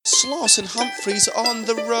Sloss and Humphreys on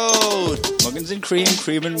the road. Muggins and cream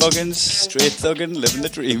and muggins, straight thuggin', living the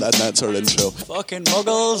dream. And that's our intro. Fucking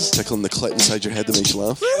muggles. Tickling the clit inside your head that makes you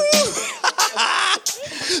laugh.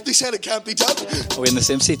 They said it can't be done. Are we in the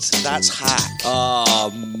same seats? That's hack.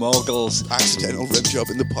 Ah, muggles. Accidental rim job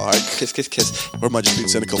in the park. Kiss, kiss, kiss. Or am I just being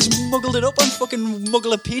cynical? Muggled it up on fucking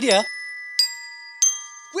Mugglepedia.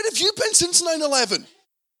 Where have you been since 9/11?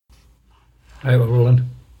 Right, we're rolling.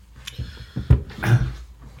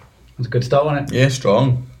 That's a good start, wasn't it? Yeah,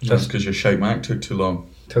 strong. Just because your shite Mac took too long.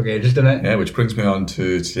 Took ages, didn't it? Yeah, which brings me on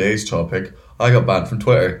to today's topic. I got banned from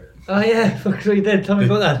Twitter. Oh yeah, fuck, so you did. Tell me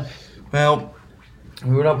about that. Well,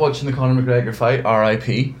 we were up watching the Conor McGregor fight,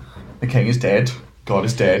 R.I.P. The king is dead. God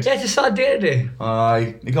is dead. Yeah, it's a sad day today.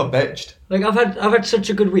 Aye, he got bitched. Like I've had such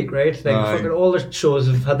a good week, right? Like Aye. fucking all the shows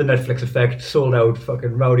have had the Netflix effect, sold out,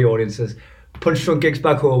 fucking rowdy audiences. Punch Drunk Gigs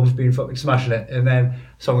back home has been fucking smashing it, and then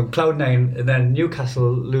someone Cloud9, and then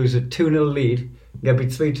Newcastle lose a 2-0 lead, get beat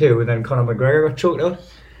 3-2, and then Conor McGregor got choked out.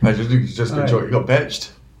 I just Aye. he got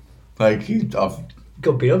bitched. Like he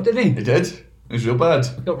Got beat up, didn't he? did. It was real bad.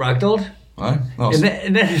 Got ragdolled. Aye. And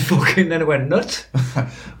then it went nuts.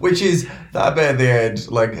 Which is that bit at the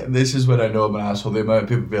end, like, this is when I know I'm an asshole. The amount of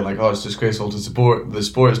people being like, oh, it's disgraceful to support the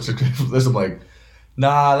sport, it's disgraceful to this. I'm like,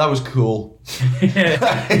 nah, that was cool.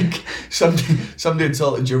 Like, somebody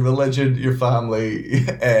insulted your religion, your family,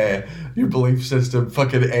 your belief system,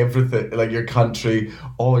 fucking everything, like your country,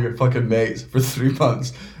 all your fucking mates for 3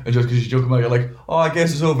 months. And just because you're joking about it, you're like, oh, I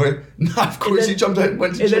guess it's over. Nah, of course he jumped out and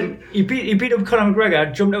went to And gym. then he beat up Conor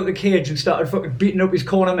McGregor, jumped out the cage and started fucking beating up his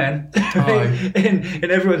corner men. Aye.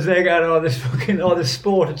 and everyone's there going, this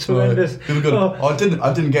sport, it's horrendous. People go, I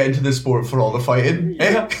didn't get into this sport for all the fighting.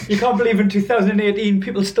 You can't believe in 2018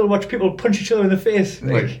 people still watch people punch each other in the face.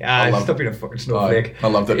 I Stop being a fucking snowflake. I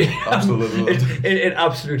loved it. Absolutely loved it. It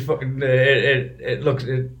absolute fucking.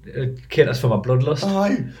 It caters for my bloodlust.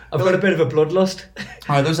 Aye. I've got a bit of a bloodlust.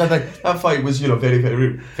 Aye, there's that thing. That fight was, very, very,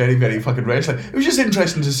 very, very fucking wrestling. It was just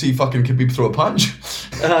interesting to see fucking Khabib throw a punch.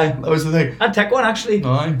 Aye. That was the thing. I'd take one actually.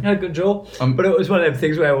 Aye. Yeah, good job. But it was one of them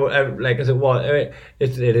things where, as it was,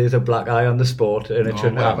 it is a black eye on the sport and it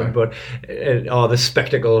shouldn't whatever. happen. But the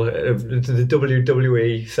spectacle, the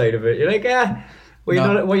WWE side of it, you're like,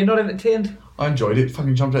 were you not entertained? I enjoyed it.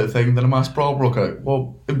 Fucking jumped out of the thing. Then a mass brawl broke out.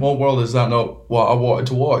 Well, in what world is that not what I wanted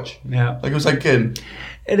to watch? Yeah. Like, it was like getting,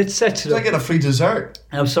 And it sets it up. like getting a free dessert.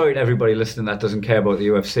 I'm sorry to everybody listening that doesn't care about the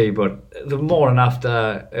UFC, but the morning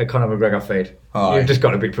after a Conor McGregor fight, Aye. you've just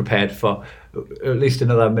got to be prepared for at least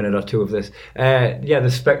another minute or two of this.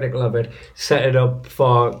 The spectacle of it set it up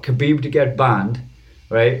for Khabib to get banned,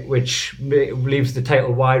 right, which leaves the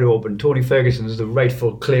title wide open. Tony Ferguson's the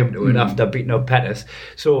rightful claim to it after beating up Pettis.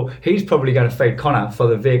 So he's probably going to fight Conor for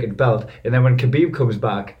the vacant belt, and then when Khabib comes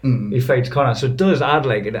back, he fights Conor. So it does add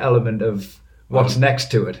like an element of what's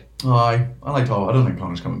next to it. Aye. I don't think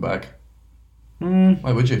Conor's coming back.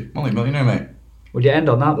 Why would you? Multi-millionaire, mate. Would you end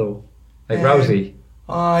on that though? Like Rousey?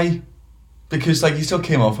 Aye. Because, like, he still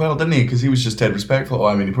came off well, didn't he? Because he was just dead respectful. Oh,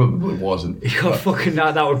 I mean, he probably wasn't. He got fucking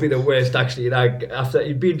that would be the worst actually. Like after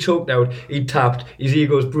he'd been choked out, he'd tapped, his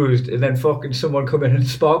ego's bruised, and then fucking someone come in and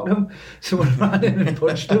sparked him. Someone ran in and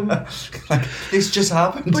punched him. Like, this just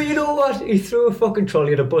happened. But you know what? He threw a fucking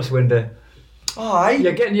trolley at a bus window. Aye.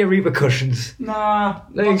 You're getting your repercussions. Nah.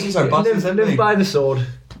 Like, Buses are buses, isn't live they? by the sword.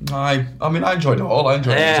 Aye. I mean, I enjoyed it all. I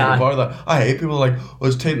enjoyed every single part of that. I hate people like,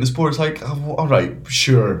 it's tainting the sport. It's like, oh, all right,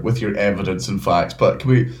 sure, with your evidence and facts, but can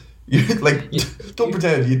we... Don't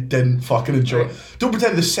pretend you didn't fucking enjoy it. Don't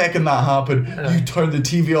pretend the second that happened, you turned the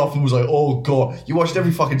TV off and was like, oh god, you watched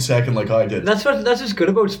every fucking second like I did. That's what's good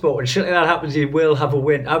about sport. When shit like that happens, you will have a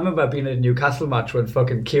win. I remember being in a Newcastle match when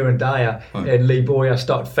fucking Kieran Dyer and Lee Bowyer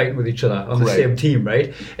started fighting with each other on the same team,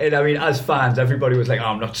 right? And I mean, as fans, everybody was like, oh,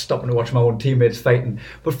 I'm not stopping to watch my own teammates fighting.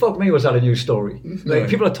 But fuck me, was that a new story? Like,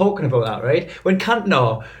 people are talking about that, right? When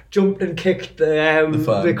Cantona jumped and kicked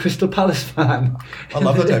the Crystal Palace fan. I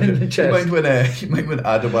love that time. in the chest. You mind when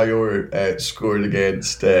Adebayor scored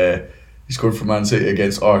against... he scored for Man City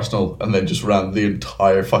against Arsenal and then just ran the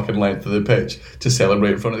entire fucking length of the pitch to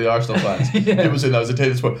celebrate in front of the Arsenal fans. That was a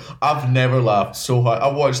tennis sport. I've never laughed so hard.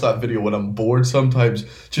 I watch that video when I'm bored sometimes,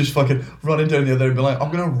 just fucking running down the other and be like,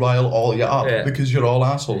 I'm going to rile all you up because you're all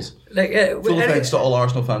assholes. Like, Full offence to all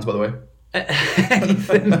Arsenal fans, by the way.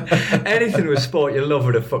 anything with sport you love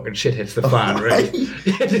when a fucking shit hits the fan, right?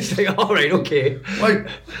 You're just like, alright, okay. Like,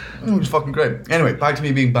 it was fucking great. Anyway, back to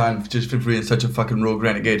me being banned just for being such a fucking rogue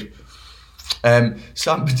renegade.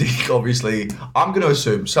 Somebody, obviously, I'm going to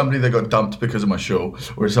assume somebody that got dumped because of my show,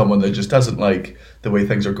 or someone that just doesn't like the way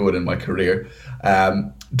things are going in my career,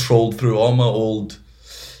 trolled through all my old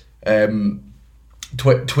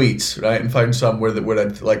tweets, right, and found some where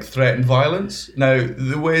I'd like threatened violence. Now,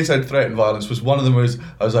 the ways I'd threatened violence was, one of them was,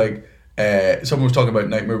 I was like, someone was talking about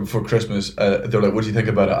Nightmare Before Christmas. They were like, what do you think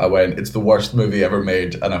about it? I went, it's the worst movie ever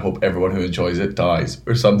made, and I hope everyone who enjoys it dies,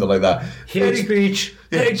 or something like that. Hate speech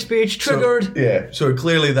triggered. So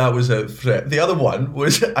clearly that was a threat. The other one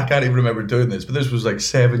was, I can't even remember doing this, but this was like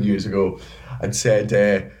 7 years ago. I'd said,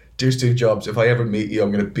 dear Steve Jobs, if I ever meet you,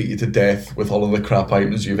 I'm going to beat you to death with all of the crap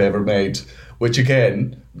items you've ever made. Which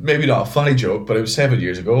again, maybe not a funny joke, but it was 7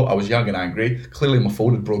 years ago. I was young and angry. Clearly my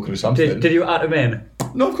phone had broken or something. Did you add him in?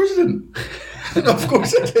 No, of course I didn't. No, of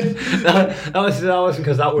course I didn't. that wasn't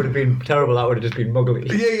because that would have been terrible. That would have just been muggly.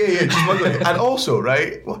 Yeah, just muggly. And also,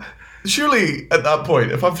 right, surely at that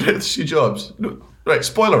point, if I've threatened Steve Jobs, right,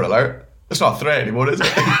 spoiler alert, it's not a threat anymore, is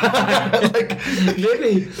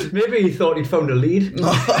it? maybe he thought he'd found a lead.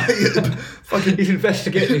 He's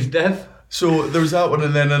investigating his death. So there was that one,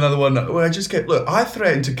 and then another one where I just kept, I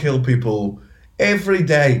threaten to kill people every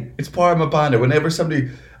day. It's part of my banner. Whenever somebody,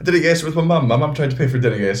 I did it yesterday with my mum. My mum tried to pay for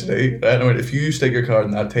dinner yesterday, right? And I went, if you stick your card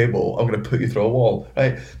on that table, I'm going to put you through a wall,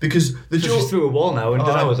 right? Because the joke... just through a wall now, and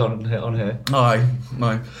I was on here. Aye.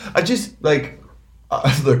 I just, I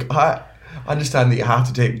understand that you have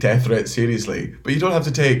to take death threats seriously, but you don't have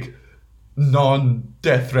to take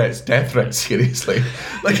non-death threats seriously.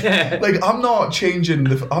 I'm not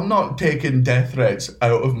I'm not taking death threats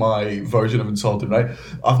out of my version of insulting, right?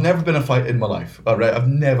 I've never been in a fight in my life, all right? I've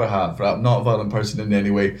never have, right? I'm not a violent person in any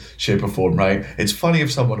way, shape or form, right? It's funny if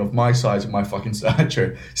someone of my size and my fucking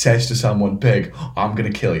stature says to someone big, I'm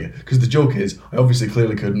gonna kill you. Because the joke is, I obviously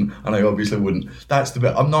clearly couldn't, and I obviously wouldn't. That's the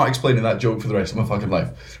bit. I'm not explaining that joke for the rest of my fucking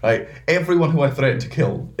life, right? Everyone who I threaten to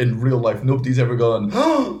kill in real life, nobody's ever gone,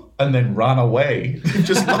 and then ran away.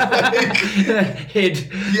 Just hid.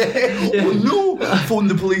 Yeah. Oh no! Phone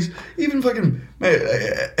the police. Even fucking.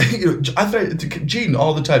 I threatened to Jean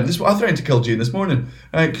all the time. I threatened to kill Jean this morning,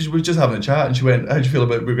 right? Because we were just having a chat, and she went, "How'd you feel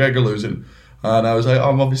about McGregor losing?" And I was like,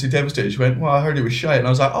 I'm obviously devastated. She went, well, I heard he was shite. And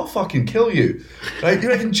I was like, I'll fucking kill you. Right? You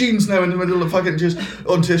reckon Jean's now in the middle of fucking just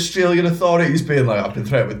onto Australian authorities being like, I've been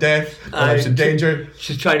threatened with death, my life's in danger.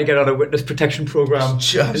 She's trying to get on a witness protection program.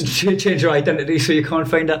 Change her identity so you can't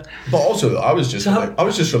find her. But also, I was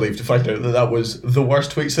just relieved to find out that was the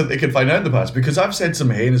worst tweets that they could find out in the past, because I've said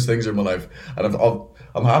some heinous things in my life, and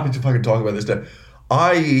I'm happy to fucking talk about this now.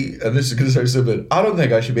 And this is going to sound stupid, I don't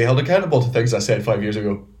think I should be held accountable to things I said 5 years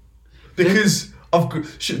ago. Because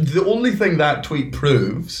the only thing that tweet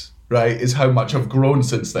proves, right, is how much I've grown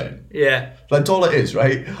since then. Yeah. That's all it is,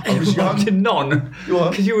 right? I was young. None.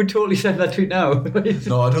 Because you would totally send that tweet now.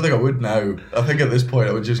 No, I don't think I would now. I think at this point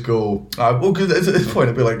I would just go, because at this point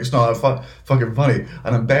I'd be like, it's not that fucking funny.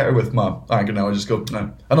 And I'm better with my anger now. I just go,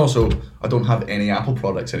 no. And also, I don't have any Apple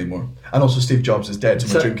products anymore. And also, Steve Jobs is dead,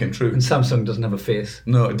 so my dream came true. And Samsung doesn't have a face.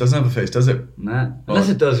 No, it doesn't have a face, does it? Nah. Unless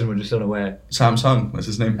it does and we're just unaware. Samsung, that's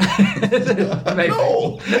his name.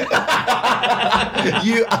 No!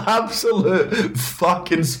 You absolute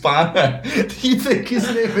fucking spanner. You think his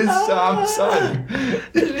name is Samsung?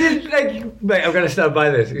 Mate, I'm going to stand by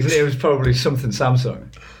this. His name is probably something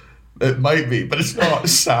Samsung. It might be, but it's not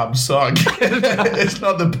Samsung. It's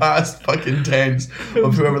not the past fucking tense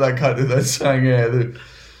of whoever that cunt that sang the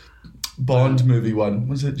Bond movie one.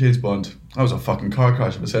 Was it James Bond? That was a fucking car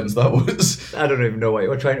crash of a sentence that was. I don't even know what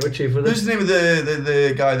you're trying to achieve with this. Who's the name of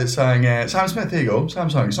the guy that sang Sam Smith? There you go,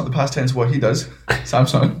 Samsung. It's not the past tense of what he does.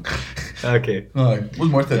 Samsung. Okay.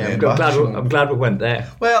 Wasn't worth it. Yeah, I'm glad we went there.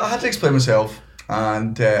 Well, I had to explain myself,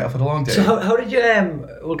 and I've had a long day. So how did you?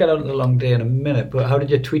 We'll get on to the long day in a minute. But how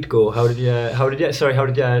did your tweet go? How did your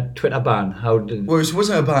Twitter ban? Well, it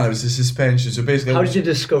wasn't a ban. It was a suspension. So basically, how did you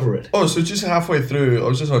discover it? Oh, so just halfway through, I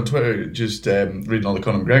was just on Twitter, just reading all the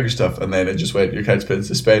Conor McGregor stuff, and then it just went, your account's been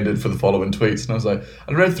suspended for the following tweets, and I was like,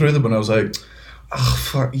 I read through them, and I was like, oh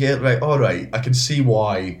fuck, yeah, right, all right, I can see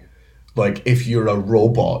why, like, if you're a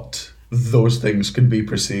robot, those things can be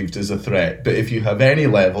perceived as a threat. But if you have any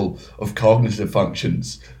level of cognitive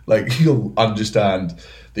functions, like, you'll understand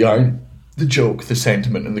the joke, the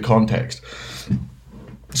sentiment, and the context.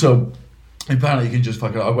 So apparently you can just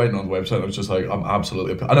fucking. I went on the website and I was just like, I'm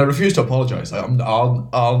absolutely, and I refuse to apologise. And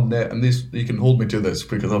this, you can hold me to this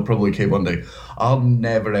because I'll probably cave one day. I'll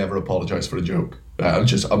never ever apologise for a joke. I'm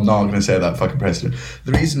not going to say that fucking precedent.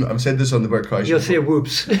 The reason I've said this on the Bert Kreischer. You'll say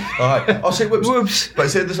whoops. Alright, I'll say whoops. Whoops. But I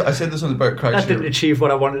said this on the Bert Kreischer. That didn't achieve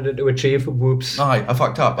what I wanted it to achieve. Whoops. Aye, I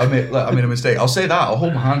fucked up. I made a mistake. I'll say that. I'll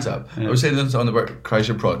hold my hands up. Yeah. I was saying this on the Bert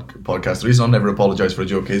Kreischer podcast. The reason I'll never apologise for a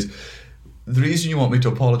joke is the reason you want me to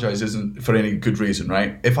apologise isn't for any good reason,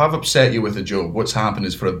 right? If I've upset you with a joke, what's happened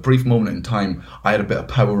is for a brief moment in time, I had a bit of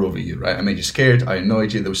power over you, right? I made you scared, I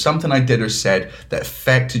annoyed you, there was something I did or said that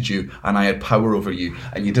affected you, and I had power over you,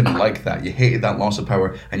 and you didn't like that. You hated that loss of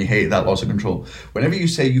power, and you hated that loss of control. Whenever you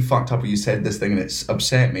say you fucked up or you said this thing and it's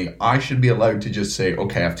upset me, I should be allowed to just say,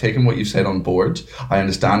 okay, I've taken what you've said on board, I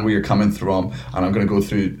understand where you're coming from, and I'm going to go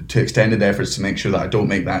through to extended efforts to make sure that I don't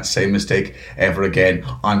make that same mistake ever again.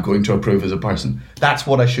 I'm going to improve as a person. That's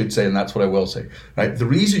what I should say, and that's what I will say, right? The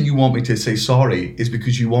reason you want me to say sorry is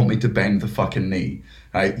because you want me to bend the fucking knee,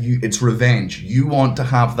 right? It's revenge. You want to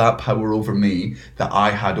have that power over me that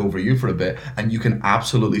I had over you for a bit, and you can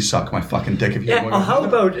absolutely suck my fucking dick if you want. Yeah, or how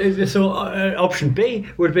about, option B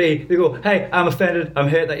would be, they go, hey, I'm offended, I'm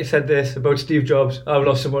hurt that you said this about Steve Jobs, I've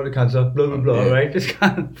lost someone to cancer, blah, blah, blah, yeah. right? Just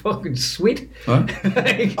kind of fucking sweet. Huh? Like,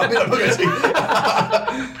 I mean, I'm not going to say...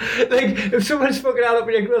 like, if someone's fucking out up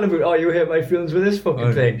in your grill about, oh, you hurt my feelings with this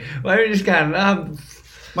fucking thing, why don't you just kind of,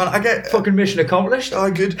 Man, I get... fucking mission accomplished. Oh,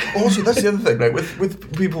 good. Also, that's the other thing, right?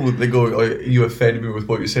 With people, they go, oh, you offended me with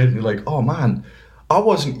what you said, and you're like, oh man, I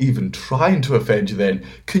wasn't even trying to offend you then.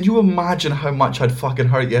 Can you imagine how much I'd fucking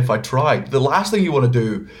hurt you if I tried? The last thing you want to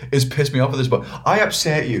do is piss me off with this, but I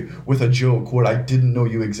upset you with a joke where I didn't know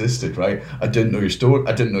you existed, right? I didn't know your story,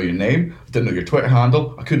 I didn't know your name, I didn't know your Twitter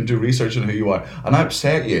handle, I couldn't do research on who you are, and I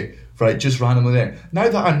upset you, right, just randomly there. Now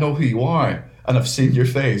that I know who you are, and I've seen your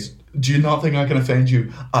face, do you not think I can offend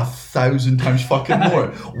you 1,000 times fucking more?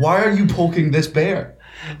 Why are you poking this bear?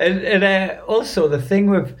 And also the thing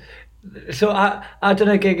with, so I did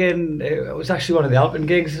a gig in, it was actually one of the Alpen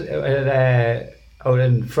gigs out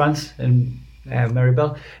in France, in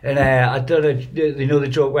Maribel, and I done the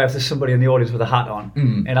joke where if there's somebody in the audience with a hat on,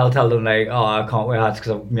 and I'll tell them like, oh, I can't wear hats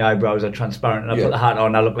because my eyebrows are transparent, and I put the hat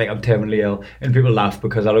on, I look like I'm terminally ill, and people laugh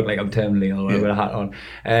because I look like I'm terminally ill when I wear a hat on.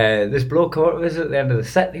 This bloke came up with us at the end of the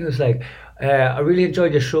set, and he was like, I really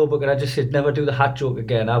enjoyed your show, but could I just say never do the hat joke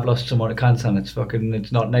again? I've lost someone to cancer, and it's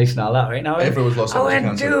not nice and all that right now. Everyone's lost someone to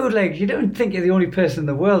cancer. Dude, like, you don't think you're the only person in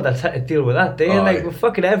the world that's had to deal with that, do you? Like, well,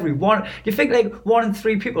 fucking everyone. You think like 1 in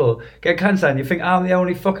 3 people get cancer, and you think I'm the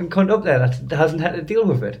only fucking cunt up there that hasn't had to deal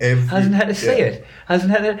with it, hasn't had to say it, hasn't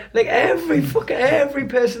had to, like, every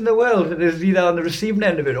person in the world is either on the receiving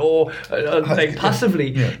end of it or like passively.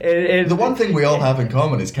 Yeah. The one thing we all have in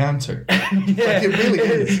common is cancer. Yeah, like, it really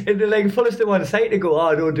is. And they're like fullest of one side to go,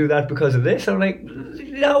 oh, don't do that because of this. I'm like,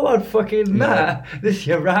 you know what, fucking this,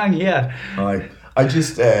 you're wrong here. I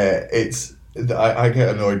just I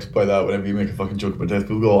get annoyed by that whenever you make a fucking joke about death.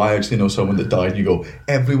 People go, I actually know someone that died. And you go,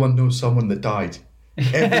 everyone knows someone that died.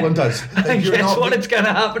 Everyone does. Like, guess what? It's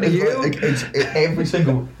gonna happen to you. Every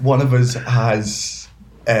single one of us has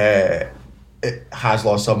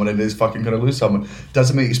lost someone and is fucking gonna lose someone.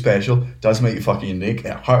 Doesn't make you special, doesn't make you fucking unique.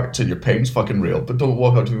 It hurts and your pain's fucking real, but don't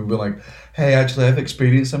walk up to me and be like, hey, actually I've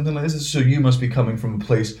experienced something like this, so you must be coming from a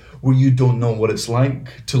place where you don't know what it's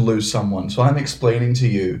like to lose someone. So I'm explaining to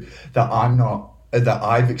you that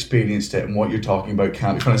I've experienced it, and what you're talking about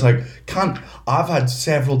can't be fun. It's like, I've had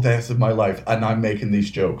several deaths in my life and I'm making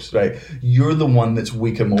these jokes, right? You're the one that's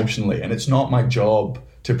weak emotionally, and it's not my job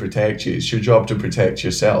to protect you. It's your job to protect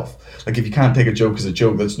yourself. Like, if you can't take a joke as a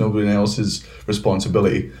joke, that's nobody else's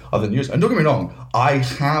responsibility other than yours. And don't get me wrong, I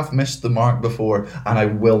have missed the mark before, and I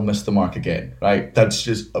will miss the mark again, right? That's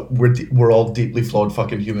just, we're all deeply flawed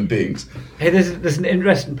fucking human beings. Hey, there's an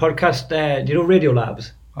interesting podcast, do you know Radio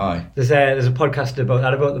Labs? Aye. There's a podcast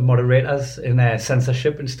about the moderators in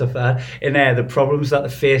censorship and stuff like that, and the problems that they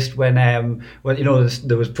faced when you know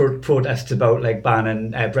there was protests about like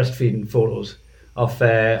banning breastfeeding photos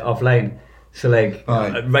offline. So like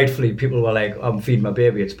rightfully people were like, I'm feeding my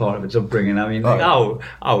baby, it's part of its upbringing. I mean,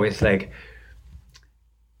 it's like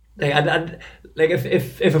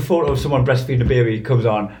if a photo of someone breastfeeding a baby comes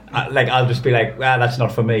on, I'll just be like, that's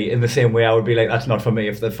not for me. In the same way I would be like, that's not for me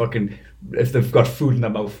if they've got food in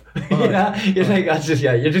their mouth. You know? You're like, that's just,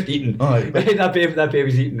 you're just eating. Right? That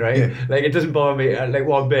baby's eating, right? Yeah. Like, it doesn't bother me like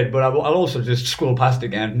one bit, but I'll also just scroll past it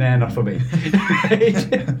again. Nah, not for me.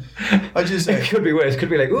 It could be worse. It could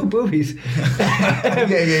be like, ooh, boobies.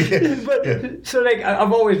 But so like,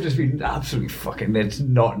 I've always just been absolutely fucking, it's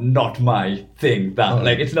not my thing. That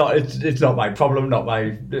like, it's not my problem, not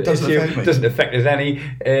my issue. Doesn't affect us any,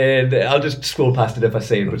 and I'll just scroll past it if I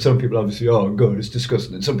see it. But some people obviously, oh god, it's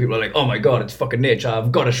disgusting, and some people are like, oh my god, it's fucking nature,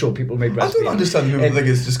 I've got to show people my breastfeeding. I don't understand people think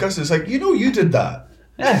it's disgusting. It's like, you did that.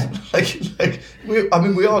 Yeah.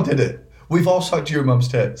 we all did it. We've all sucked your mum's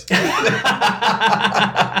tits. I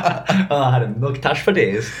had a milk tash for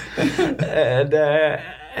days.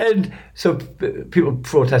 And so people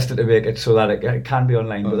protested to make it so that it can be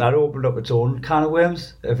online, but that opened up its own can of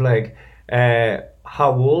worms of like,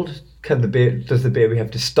 how old does the baby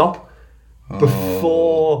have to stop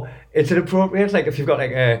before it's inappropriate? Like if you've got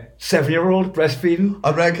like a 7-year-old breastfeeding,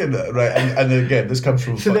 I reckon, right, and again, this comes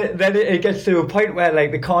from... So then it gets to a point where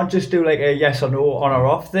like they can't just do like a yes or no, on or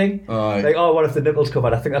off thing. Aye. Like, oh, what if the nipple's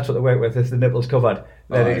covered? I think that's what they work with. If the nipple's covered,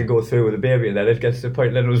 then Aye. it can go through with the baby. And then it gets to the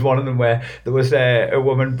point. Then there was one of them where there was a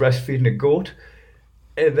woman breastfeeding a goat.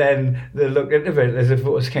 And then they looked into it as if it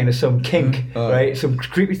was kind of some kink, right? Some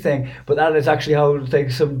creepy thing. But that is actually how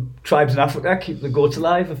like some tribes in Africa keep the goats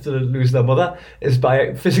alive if they lose their mother, is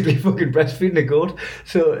by physically fucking breastfeeding a goat.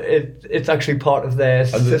 So it's actually part of their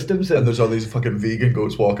systems. And there's all these fucking vegan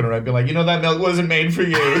goats walking around being like, you know, that milk wasn't made for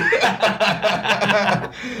you.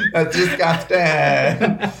 That's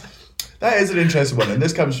disgusting. That is an interesting one, and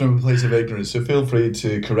this comes from a place of ignorance, so feel free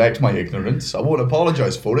to correct my ignorance. I won't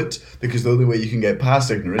apologise for it, because the only way you can get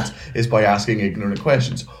past ignorance is by asking ignorant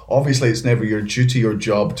questions. Obviously, it's never your duty or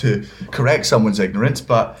job to correct someone's ignorance,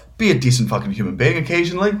 but be a decent fucking human being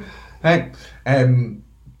occasionally. Right?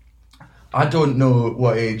 I don't know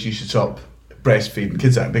what age you should stop breastfeeding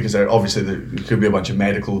kids at, because obviously there could be a bunch of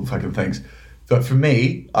medical fucking things. But for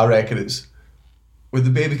me, I reckon it's when the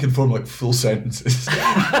baby can form like full sentences.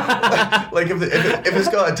 like if it's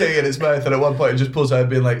got a tongue in its mouth and at one point it just pulls out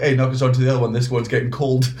being like, hey, knock us on to the other one, this one's getting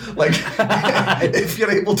cold. Like if you're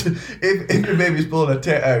able to, if your baby's pulling a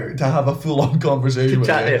tit out to have a full on conversation with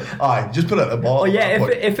you, just put it in a bottle. Oh yeah,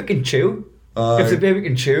 if it can chew. If the baby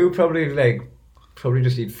can chew, probably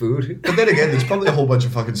just eat food. But then again, there's probably a whole bunch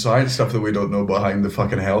of fucking science stuff that we don't know behind the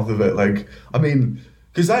fucking health of it. Like, I mean,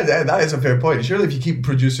 because that is a fair point. Surely if you keep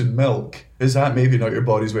producing milk, is that maybe not your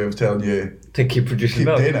body's way of telling you to keep producing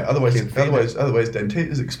milk? Doing it. Otherwise then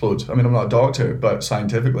titties explode. I mean, I'm not a doctor, but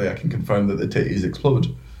scientifically I can confirm that the titties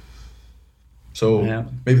explode. So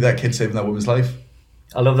maybe that kid's saving that woman's life.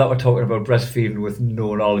 I love that we're talking about breastfeeding with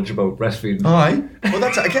no knowledge about breastfeeding. Aye. Well,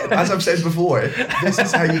 that's, again, as I've said before, this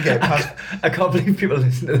is how you get past... I can't believe people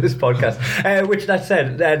listen to this podcast. Which, that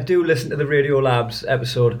said, do listen to the Radio Labs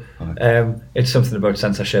episode. It's something about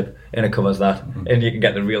censorship, and it covers that. And you can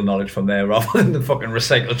get the real knowledge from there, rather than the fucking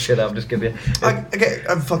recycled shit I've just given you.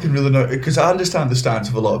 I'm fucking really not... Because I understand the stance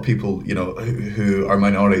of a lot of people, you know, who are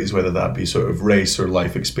minorities, whether that be sort of race or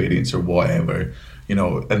life experience or whatever... You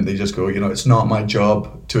know, and they just go, you know, it's not my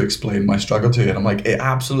job to explain my struggle to you. And I'm like, it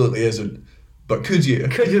absolutely isn't. But could you?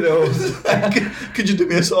 Could you though? Could you do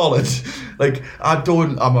me a solid? Like, I'm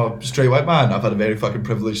a straight white man. I've had a very fucking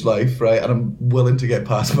privileged life, right? And I'm willing to get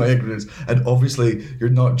past my ignorance. And obviously, you're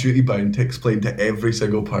not duty bound to explain to every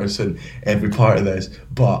single person every part of this.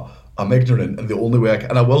 But I'm ignorant, and the only way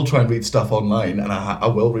and I will try and read stuff online, and I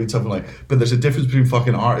will read something like, but there's a difference between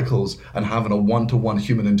fucking articles and having a one-to-one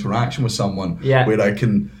human interaction with someone where I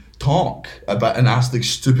can talk about and ask the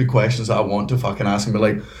stupid questions that I want to fucking ask and be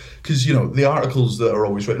like, because, you know, the articles that are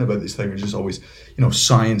always written about these things are just always, you know,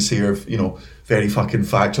 science here, you know, very fucking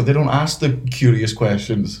factual. They don't ask the curious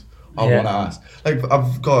questions I want to ask. Like,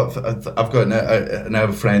 I've got now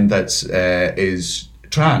a friend that's is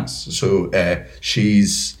trans, so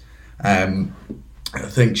she's I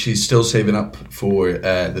think she's still saving up for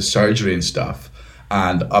the surgery and stuff.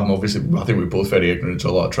 And I think we're both very ignorant to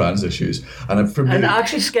a lot of trans issues. And for me, and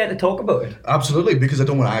actually scared to talk about it. Absolutely, because I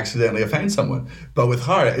don't want to accidentally offend someone. But with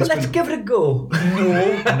her, let's give it a go.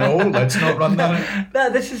 No, let's not run that. No,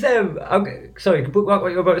 this is sorry,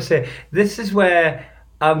 what you're about to say. This is where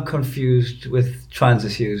I'm confused with trans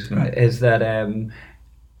issues. Right.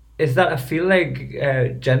 Is that I feel like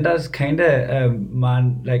gender's kind of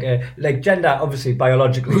like gender, obviously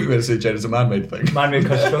biologically. We're going to say gender's a man-made thing. Man-made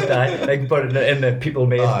construct, but in the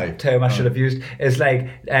people-made term I should have used, is like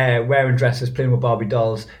wearing dresses, playing with Barbie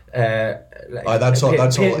dolls. That's all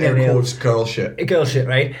air quotes girl shit. Girl shit,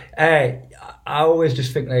 right? I always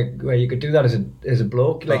just think like, well, you could do that as a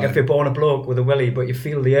bloke. Like if you're born a bloke with a willy, but you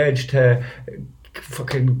feel the urge to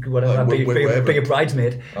fucking whatever, be a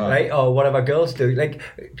bridesmaid, right, or whatever girls do. Like,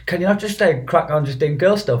 can you not just like crack on just doing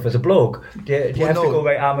girl stuff as a bloke? Do you have to go,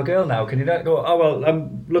 right, I'm a girl now? Can you not go, oh well,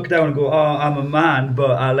 I'm look down and go, oh, I'm a man,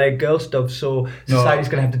 but I like girl stuff, so society's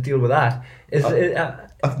gonna have to deal with that.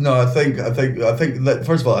 No, I think that,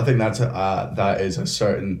 first of all, I think that is a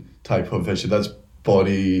certain type of issue. That's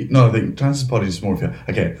body. No, I think trans body dysmorphia.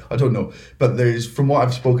 Okay, I don't know, but there's, from what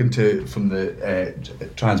I've spoken to from the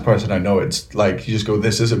trans person I know, it's like you just go,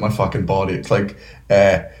 this isn't my fucking body. It's like you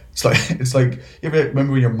ever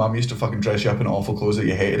remember when your mum used to fucking dress you up in awful clothes that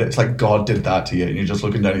you hated? It's like God did that to you, and you're just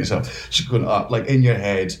looking down at yourself. She's going up, like in your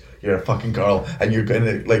head, you're a fucking girl, and you're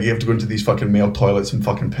gonna like you have to go into these fucking male toilets and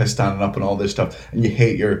fucking piss standing up and all this stuff, and you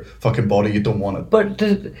hate your fucking body, you don't want it. But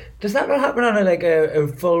does that not happen on a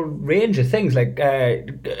full range of things? Like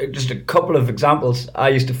just a couple of examples. I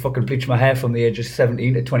used to fucking bleach my hair from the age of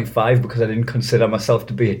 17 to 25 because I didn't consider myself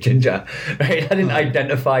to be a ginger. Right? I didn't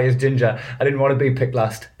identify as ginger. I didn't want to be picked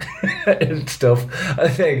last and stuff. I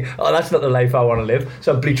think, oh, that's not the life I want to live.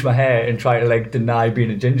 So I bleach my hair and try to like deny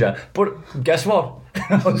being a ginger. But guess what?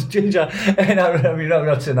 I was ginger, and I mean, I'm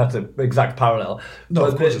not saying that's an exact parallel. No,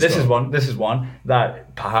 but of course this it's is not. one. This is one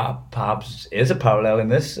that perhaps is a parallel in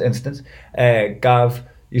this instance. Gav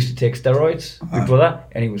used to take steroids, my brother,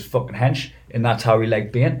 and he was fucking hench, and that's how he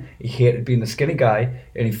liked being. He hated being the skinny guy,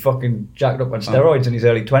 and he fucking jacked up on steroids in his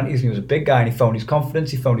early 20s, and he was a big guy, and he found his confidence,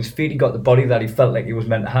 he found his feet, he got the body that he felt like he was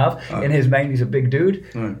meant to have. In his mind, he's a big dude,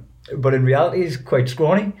 but in reality, he's quite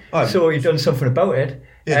scrawny. So he done something about it.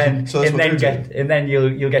 Yeah, And so that's and what then they're and then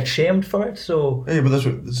you'll get shamed for it. So Yeah, but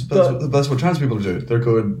that's what trans people do. They're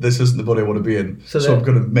going, this isn't the body I want to be in, so I'm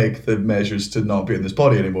going to make the measures to not be in this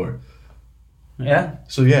body anymore. yeah.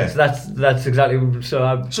 So yeah. So that's exactly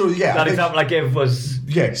So yeah, that example I gave was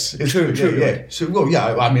yes, it's True, true. true. Yeah. So well,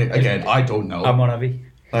 yeah. I mean, again, I don't know. I'm on Avi.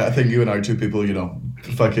 I think you and I are two people, you know,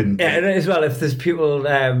 fucking. Yeah, and as well, if there's people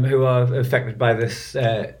who are affected by this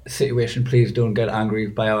situation, please don't get angry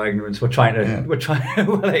by our ignorance. We're trying to, we're trying.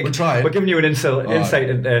 We're giving you an insight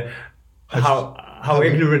into how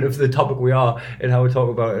ignorant of the topic we are and how we talk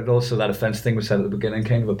about it. And also, that offence thing we said at the beginning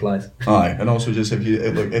kind of applies. Aye, and also just if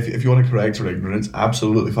you want to correct our ignorance,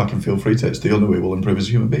 absolutely fucking feel free to. It's the only way we'll improve as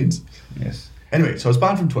human beings. Yes. Anyway, so I was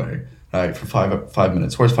banned from Twitter, right, for five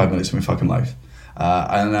minutes. Worst 5 minutes of my fucking life.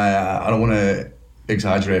 And I don't want to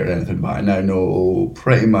exaggerate or anything, but I now know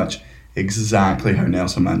pretty much exactly how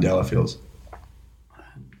Nelson Mandela feels.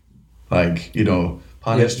 Like, you know,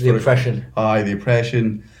 punished the oppression. Aye, the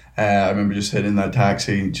oppression. I remember just sitting in that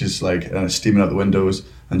taxi, just like steaming out the windows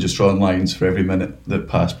and just drawing lines for every minute that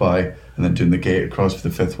passed by, and then doing the gate across for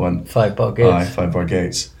the fifth one. 5 bar gates. Aye, 5 bar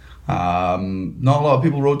gates. Not a lot of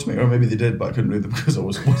people wrote to me, or maybe they did, but I couldn't read them because I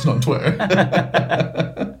wasn't on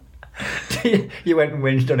Twitter. You went and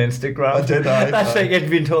whinged on Instagram. I did, aye. That's like you'd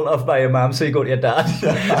been told off by your mum, so you go to your dad.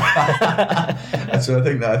 So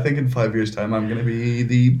I think in 5 years' time I'm going to be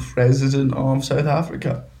the president of South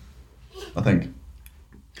Africa. I think.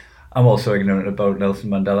 I'm also ignorant about Nelson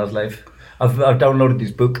Mandela's life. I've downloaded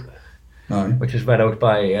his book, Aye. which is read out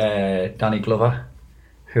by Danny Glover,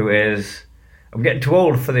 who is... I'm getting too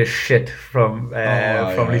old for this shit from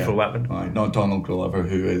Lethal Weapon. Aye, not Donald Glover,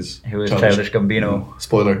 who is Childish Gambino.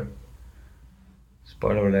 Spoiler.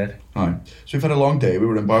 Spoiler alert. Aye. So we've had a long day. We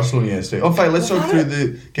were in Barcelona yesterday. Oh, fine. Let's talk through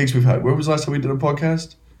the gigs we've had. Where was the last time we did a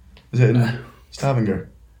podcast? Was it in Stavanger?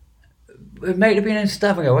 It might have been in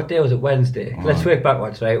Stavanger. What day was it? Wednesday. Let's work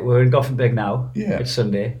backwards, right? We're in Gothenburg now. Yeah. It's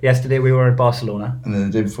Sunday. Yesterday we were in Barcelona. And then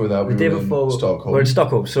the day before that, we were in Stockholm. We're in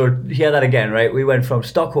Stockholm. So hear that again, right? We went from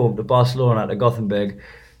Stockholm to Barcelona to Gothenburg.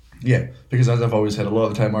 Yeah, because as I've always said, a lot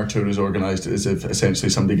of the time our tour is organised as if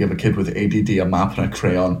essentially somebody gave a kid with ADD a map and a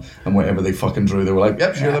crayon, and whatever they fucking drew, they were like,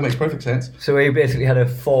 yep, sure, that makes perfect sense. So we basically had a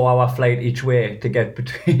 4-hour flight each way to get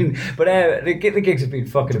between. But the gigs have been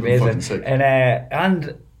fucking amazing. Fucking sick.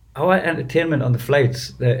 And our entertainment on the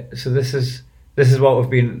flights. So this is what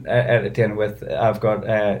we've been entertaining with. I've got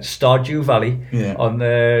Stardew Valley on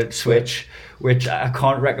the Switch, which I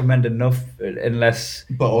can't recommend enough unless...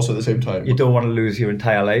 But also at the same time, you don't want to lose your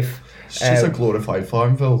entire life. it's just a glorified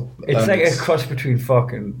Farmville. It's like a cross between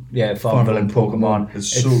fucking Farmville and Pokemon.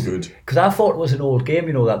 It's so good. Because I thought it was an old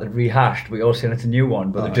game, that they'd rehashed. We all saying it's a new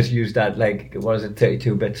one, but they just used that, like, what is it,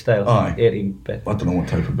 32-bit style? Aye. 18-bit. I don't know what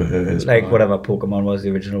type of bit it is. Like whatever Pokemon was,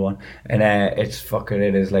 the original one. And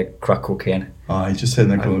it is like crack cocaine. Aye, just sitting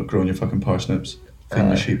there growing your fucking parsnips, feeding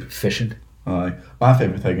your sheep. Fishing. Aye. My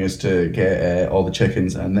favourite thing is to get all the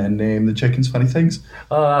chickens and then name the chickens funny things.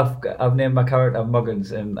 Oh, I've named my character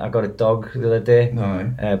Muggins, and I got a dog the other day.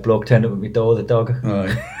 Aye. Bloke turned up at my door with a dog. Aye.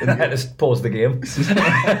 I had to pause the game.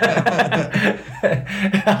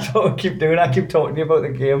 That's what I keep doing. I keep talking to you about the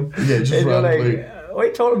game. Yeah, just and you're randomly. like, what are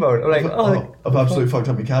you talking about? I'm like, I've absolutely fucked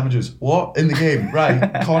up my cabbages. What? In the game?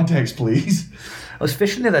 Right. Context, please. I was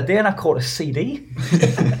fishing the other day and I caught a CD.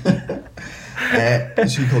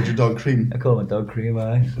 So you called your dog Cream? I call my dog Cream,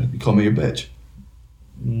 aye. You call me a bitch?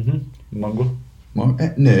 Mongrel.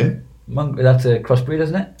 No. That's a crossbreed,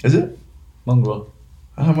 isn't it? Is it? Mongrel.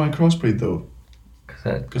 How am I a crossbreed though?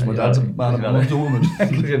 Because my dad's a man and my mum's a woman.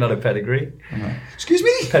 Because you're not a pedigree. Excuse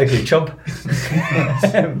me? Pedigree chump.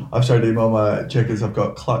 I've started naming all my chickens. I've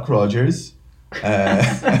got Cluck Rogers.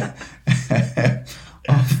 I've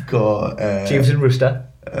got... Jeeves and Rooster.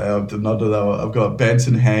 Did not do that one. I've got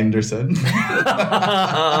Benson Henderson. Fuck,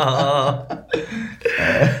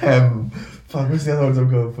 what's the other ones I'm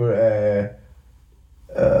going for?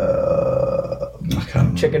 I can't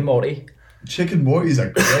remember. Chicken Morty. Chicken Morty's a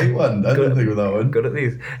great one. I didn't think of that one. Good at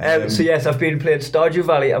these. So yes, I've been playing Stardew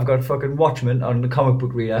Valley. I've got fucking Watchmen on the comic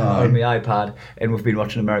book reader on my iPad, and we've been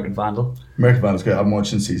watching American Vandal. American Vandal's great. I'm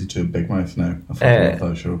watching season 2 of Big Mouth now. I fucking love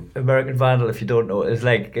that show. American Vandal, if you don't know, is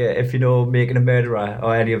like if you know Making a Murderer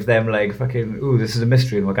or any of them, like fucking this is a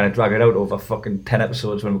mystery and we're gonna drag it out over fucking 10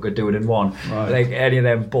 episodes when we could do it in one. Right. Like any of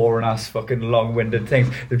them boring ass fucking long-winded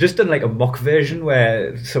things. They've just done like a mock version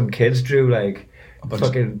where some kids drew like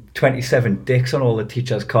fucking 27 dicks on all the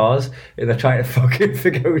teachers' cars, and they're trying to fucking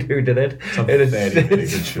figure out who did it.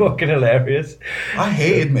 It's fucking hilarious. I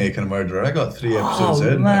hated Making a Murderer. I got 3 episodes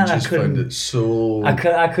in man, and just found it so...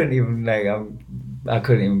 I couldn't even like I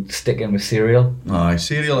couldn't even stick in with Serial. Aye,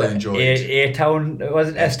 Serial I enjoyed. A-Town, was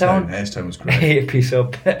it S-Town? S-Town was great. A-Piece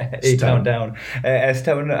up, A-Town down.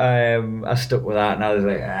 S-Town, I stuck with that and I was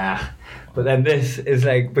like, But then this is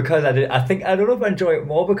like, because I don't know if I enjoy it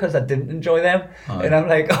more because I didn't enjoy them. Aye. And I'm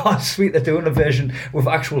like, oh sweet, they're doing a version with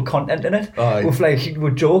actual content in it. Aye.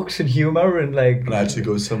 With jokes and humour and like... It actually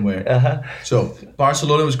goes somewhere. So,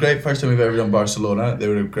 Barcelona was great. First time we've ever done Barcelona. They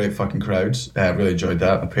were great fucking crowds. I really enjoyed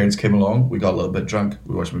that. My parents came along. We got a little bit drunk.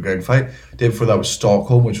 We watched McGregor fight. Day before that was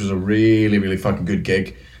Stockholm, which was a really, really fucking good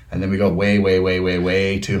gig. And then we got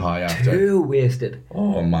way too high after. Too wasted.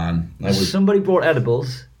 Oh man. Somebody brought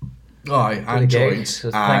edibles. Aye, and joints. So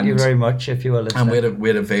thank you very much if you were listening. And we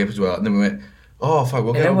had a vape as well. And then we went, oh fuck,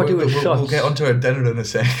 we'll get onto our dinner in a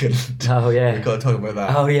second. Oh yeah. We've got to talk about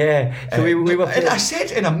that. Oh yeah. So we were playing I said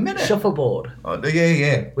in a minute. Shuffleboard. Oh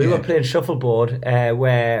yeah. We were playing shuffleboard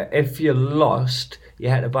where if you lost, you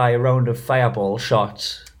had to buy a round of Fireball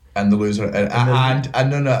shots. And the loser, and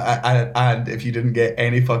if you didn't get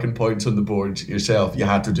any fucking points on the board yourself, you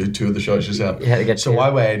had to do 2 of the shots yourself. You had to get 2. I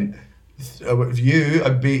went. I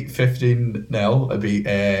beat 15-0. I beat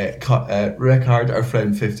Rickard, our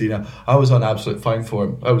friend, 15-0. I was on absolute fine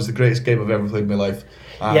form. It was the greatest game I've ever played in my life.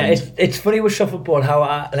 And it's funny with shuffleboard how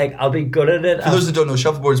I'll be good at it. For those that don't know,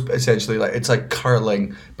 shuffleboard's essentially it's like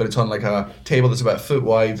curling, but it's on like a table that's about a foot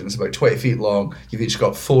wide and it's about 20 feet long. You've each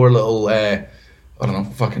got 4 little I don't know,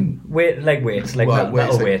 fucking... weights,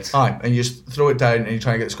 metal weights. Aye, and you just throw it down and you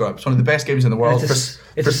try and get the score up. It's one of the best games in the world.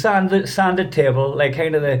 It's a sanded table, like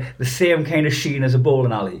kind of the same kind of sheen as a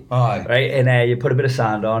bowling alley. Aye. Right, and you put a bit of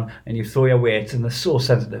sand on and you throw your weights and they're so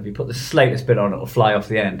sensitive. You put the slightest bit on, it'll fly off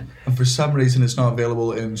the end. And for some reason it's not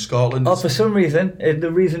available in Scotland. Oh, for some reason.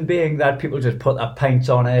 The reason being that people just put their pints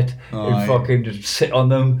on it and fucking just sit on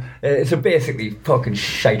them. So basically fucking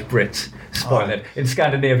shite Brits spoil it. In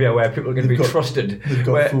Scandinavia where people can be trusted. They've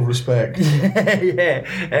got full respect.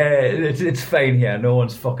 It's fine here. No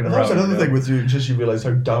one's fucking around. That's another thing with you realise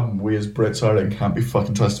how dumb we as Brits are and can't be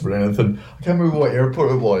fucking trusted for anything. I can't remember what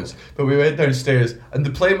airport it was, but we went downstairs and the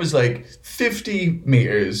plane was like 50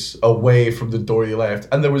 metres away from the door you left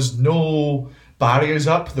and there was no barriers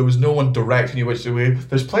up, there was no one directing you which way.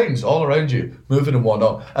 There's planes all around you moving and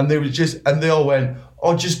whatnot, and they all went,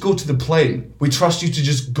 oh, just go to the plane. We trust you to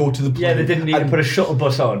just go to the plane. Yeah, they didn't need to put a shuttle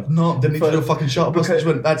bus on. No, they didn't need to do a fucking shuttle bus.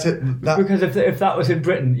 That's it. Because if that was in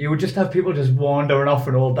Britain, you would just have people just wandering off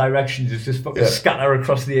in all directions, just fucking scatter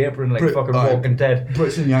across the apron like fucking Walking Dead.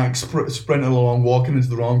 Brits and Yanks sprinting along, walking into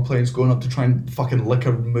the wrong planes, going up to try and fucking lick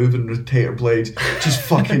a moving rotator blade. Just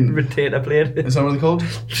fucking... rotator blade? Is that what they're called?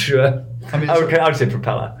 Sure. I would say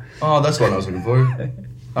propeller. Oh, that's what I was looking for.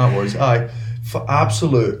 That was, aye. For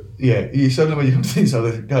absolute, you suddenly when you come to these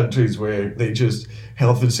other countries where they just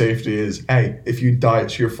health and safety is, hey, if you die,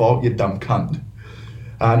 it's your fault, you dumb cunt.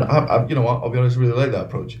 And I you know what, I'll be honest, I really like that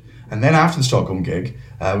approach. And then after the Stockholm gig,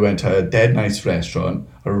 we went to a dead nice restaurant,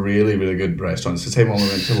 a really, really good restaurant. It's the same one we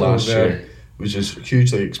went to last year. It was just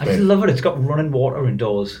hugely expensive. I just love it. It's got running water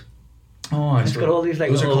indoors. Oh, it's got all these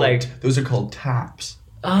those are called taps.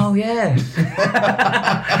 Oh yeah,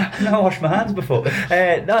 I've never washed my hands before. No,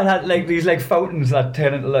 it had like these like fountains that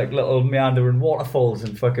turn into like little meandering waterfalls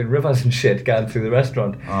and fucking rivers and shit going through the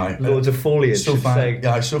restaurant. Aye, loads of foliage. So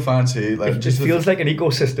it's so fancy. Like, it just feels like an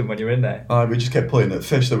ecosystem when you're in there. We just kept pointing at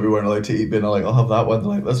fish that we weren't allowed to eat, being like, I'll have that one.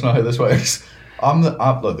 Like, that's not how this works.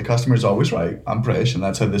 Look, the customer's always right. I'm British, and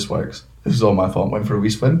that's how this works. This is all my fault. Went for a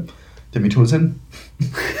wee swim, did my toes in.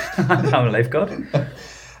 I'm a lifeguard.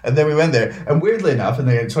 And then we went there, and weirdly enough, and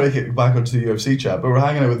then trying to get back onto the UFC chat, but we're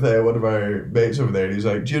hanging out with one of our mates over there, and he's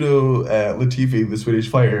like, do you know Latifi, the Swedish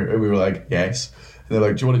fighter? And we were like, yes. And they're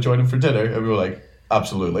like, do you want to join him for dinner? And we were like,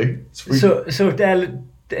 absolutely. So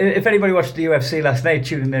if anybody watched the UFC last night,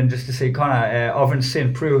 tuning in just to see Conor, Ovin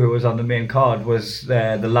St. Preux, who was on the main card, was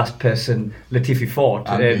the last person Latifi fought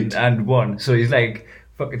and won. So he's like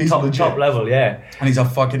fucking top level, yeah. And he's a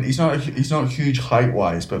fucking. He's not huge height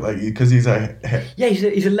wise, but like because he's a. Yeah,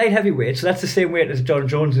 he's a light heavyweight, so that's the same weight as John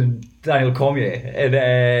Jones and Daniel Cormier,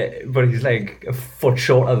 and but he's like a foot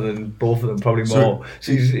shorter than both of them, probably more.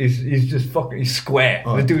 So he's just fucking. He's square.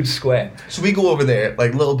 The dude's square. So we go over there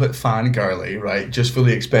like a little bit fangirly, right? Just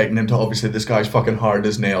fully expecting him to obviously this guy's fucking hard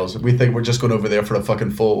as nails. We think we're just going over there for a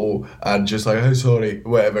fucking photo and just like, oh sorry,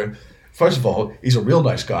 whatever. First of all, he's a real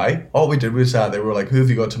nice guy. All we did was sat there, we were like, who have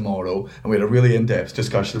you got tomorrow? And we had a really in-depth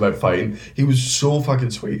discussion about fighting. He was so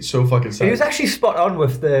fucking sweet, so fucking sad. He was actually spot on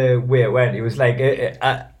with the way it went. He was like,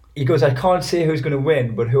 he goes, I can't say who's going to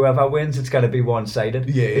win, but whoever wins, it's going to be one-sided.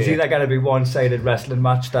 Yeah, it's either going to be one-sided wrestling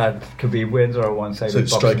match that could be wins or a one-sided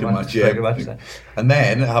striking match. And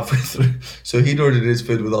then halfway through, so he'd ordered his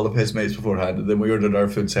food with all of his mates beforehand, and then we ordered our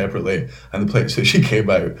food separately, and the plate of sushi came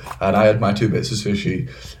out, and I had my 2 bits of sushi,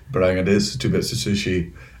 Brian had his 2 bits of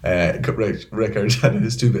sushi, Rickard had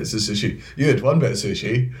his 2 bits of sushi, you had 1 bit of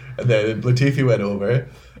sushi, and then Latifi went over.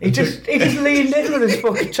 He just leaned in with his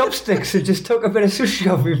fucking chopsticks and just took a bit of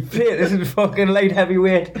sushi off his plate. This is fucking light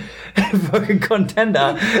heavyweight fucking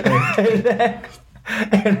contender.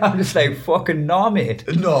 And I'm just like, fucking nah, mate.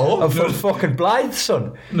 No. I'm from fucking Blythe,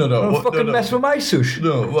 son. No. Don't fucking mess with my sushi.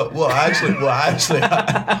 No, what actually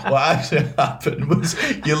happened was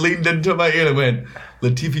you leaned into my ear and went,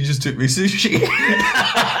 Latifi just took me sushi.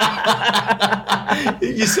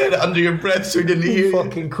 You said it under your breath so we didn't hear you.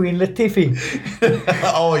 Fucking Queen Latifi.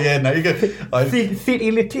 Oh yeah, now you get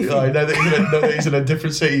Thiti Latifi. Oh, now that he's in a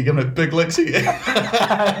different city, you're giving it big licks at you.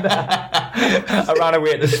 I ran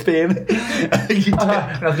away to Spain. And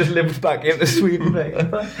I've just limped back into Sweden.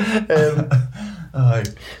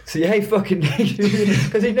 So yeah, he fucking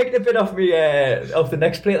because he nicked a bit off me off the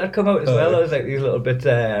next plate that come out as well. There was like these little bits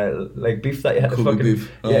like beef that you had to fucking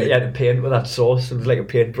beef. You had to paint with that sauce. It was like a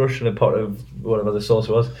paintbrush and a pot of whatever the sauce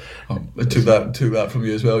was. I took that from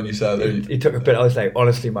you as well when you sat there. He took a bit. I was like,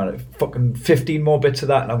 honestly, man, fucking 15 more bits of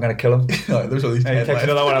that, and I'm gonna kill him. There's only 10 and he takes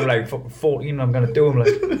another one. I'm like, fucking 14. I'm gonna do him. Like,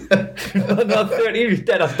 no, 13. He's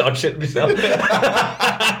dead. I start shitting myself.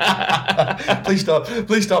 Please stop.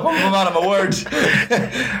 I'm a man of my words.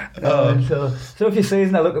 So if you're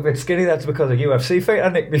saying I look a bit skinny, that's because of UFC fight. I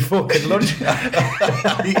nicked me fucking lunch.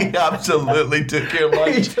 He absolutely took your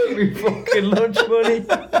lunch. He took me fucking lunch money.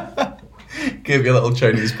 Gave you a little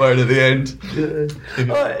Chinese part at the end.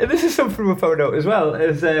 This is something we found out as well.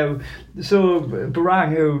 Is so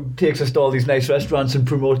Barang, who takes us to all these nice restaurants and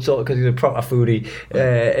promotes all, because he's a proper foodie,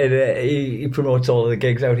 and he promotes all of the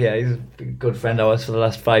gigs out here. He's a good friend of ours for the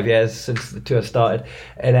last 5 years since the tour started,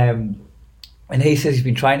 and he says he's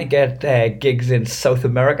been trying to get gigs in South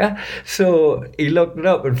America. So he looked it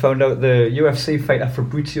up and found out the UFC fighter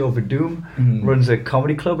Fabrizio Verdum runs a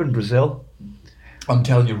comedy club in Brazil. I'm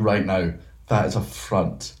telling you right now, that is a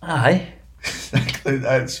front. Aye.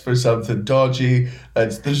 That's for something dodgy.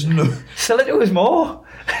 There's no... Sell it to us more.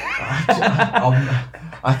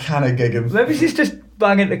 I can't gig him. Maybe he's just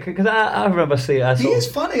banging... Because I remember seeing... He is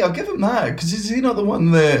funny, I'll give him that. Because is he not the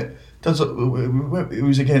one that... It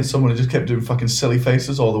was against someone who just kept doing fucking silly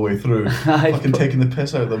faces all the way through, fucking taking the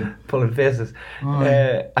piss out of them, pulling faces.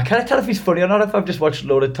 I can't tell if he's funny or not. If I've just watched a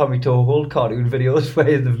load of Tommy Toehold cartoon videos where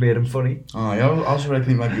they've made him funny. I also reckon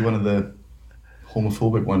he might be one of the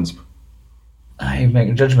homophobic ones. You're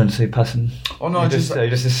making judgments, so you're passing. Oh no, you're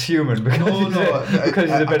just assuming because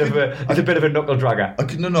he's a bit of a knuckle dragger. I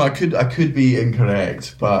could be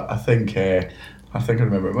incorrect, but I think I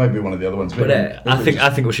remember it might be one of the other ones. But I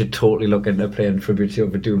think we should totally look into playing Fabrizio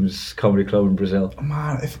Verdum's comedy club in Brazil.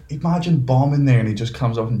 Man, imagine bombing there and he just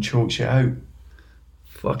comes up and chokes you out.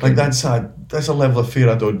 Fucking like that's a level of fear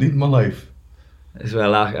I don't need in my life. As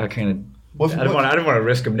well, I kind of. I don't want to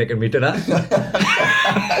risk him nicking me dinner.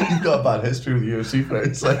 You've got a bad history with UFC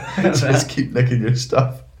friends. Like, just keep nicking your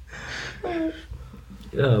stuff.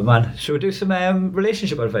 Oh man, should we do some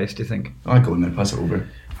relationship advice? Do you think? I go in there, pass it over.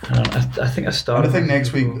 I think I started. And I think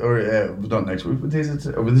next week, or not next week, what day is it?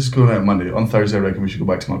 This is going out Monday. On Thursday, I reckon we should go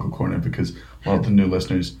back to Muggle Corner because a lot of the new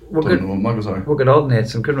listeners don't know what Muggles are. We could alternate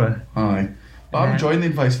some, couldn't we? Aye. But I'm enjoying the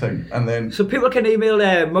advice thing. And then... So people can email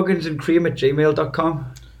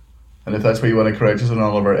mugginsandcream@gmail.com. And if that's where you want to correct us on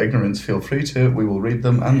all of our ignorance, feel free to. We will read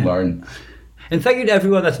them and learn. And thank you to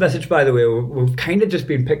everyone that's messaged, by the way. We've kind of just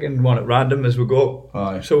been picking one at random as we go.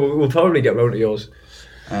 Aye. So we'll probably get round to yours.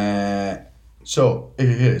 So, here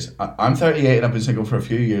it is. I'm 38 and I've been single for a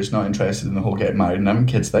few years, not interested in the whole getting married and having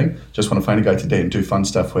kids thing. Just want to find a guy to date and do fun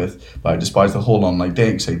stuff with, but I despise the whole online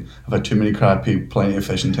dating scene. I've had too many crappy, plenty of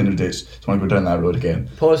fish and Tinder dates. Don't want to go down that road again.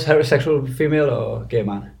 Pause, heterosexual female or gay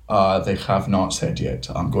man? They have not said yet.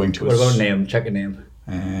 I'm going to... What about name? Check a name.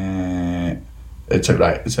 It's a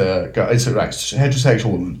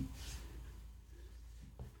heterosexual woman.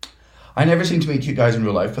 I never seem to meet cute guys in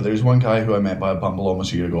real life, but there's one guy who I met by Bumble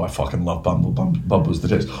almost a year ago. I fucking love Bumble. Bumble's the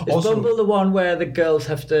tits. Is Bumble the one where the girls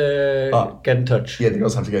have to get in touch? Yeah, the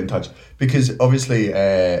girls have to get in touch. Because obviously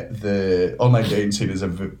the online dating scene is...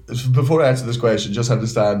 Before I answer this question, just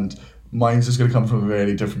understand... Mine's just going to come from a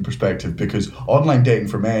very different perspective, because online dating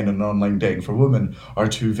for men and online dating for women are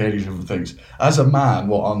two very different things. As a man,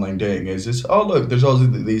 what online dating is, oh look, there's also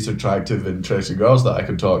these attractive, interesting girls that I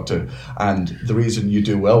can talk to, and the reason you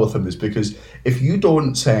do well with them is because if you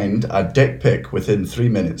don't send a dick pic within 3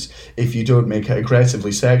 minutes, if you don't make it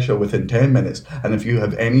aggressively sexual within 10 minutes, and if you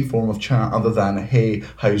have any form of chat other than, hey,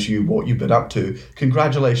 how's you, what you been up to,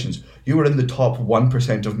 congratulations. You were in the top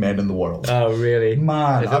 1% of men in the world. Oh, really?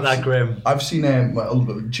 Man. Is it that grim? I've seen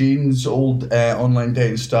Jean's old online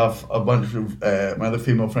dating stuff, a bunch of my other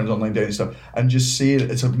female friends' online dating stuff, and just seeing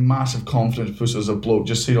it's a massive confidence boost as a bloke,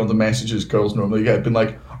 just seeing all the messages girls normally get, been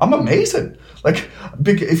like, I'm amazing. Like,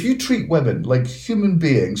 if you treat women like human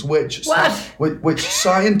beings, which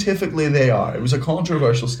scientifically they are, it was a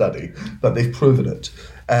controversial study, but they've proven it.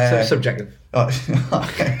 So subjective.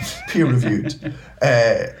 Peer reviewed.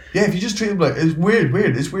 If you just treat them like, it's weird.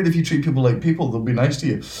 It's weird if you treat people like people, they'll be nice to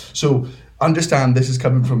you. So understand this is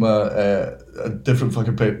coming from a different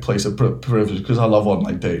fucking place of privilege, because I love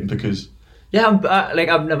online dating, because... Yeah,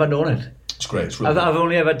 I've never known it. It's great. It's really I've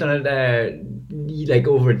only ever done it like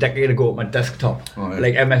over a decade ago on my desktop,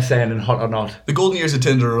 like MSN and Hot or Not. The golden years of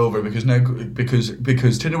Tinder are over, because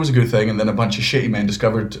Tinder was a good thing, and then a bunch of shitty men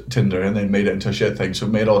discovered Tinder and then made it into a shit thing. So it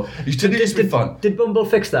made all Tinder used to be fun. Did Bumble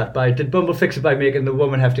fix that? Did Bumble fix it by making the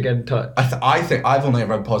woman have to get in touch? I think I've only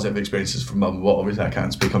ever had positive experiences from Bumble. But obviously, I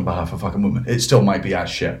can't speak on behalf of fucking women. It still might be as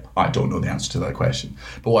shit. I don't know the answer to that question.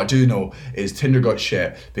 But what I do know is Tinder got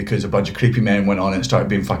shit because a bunch of creepy men went on it and started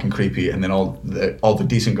being fucking creepy, and then all the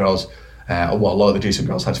decent girls. A lot of the decent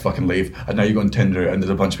girls had to fucking leave, and now you go on Tinder and there's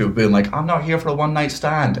a bunch of people being like, I'm not here for a one night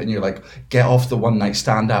stand, and you're like, get off the one night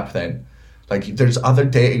stand app then. Like, there's other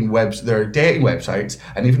there are dating websites,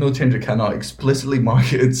 and even though Tinder cannot explicitly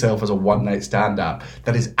market itself as a one night stand app,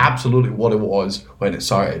 that is absolutely what it was when it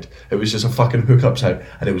started. It was just a fucking hookup site,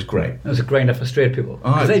 and it was great. It was a grinder for straight people,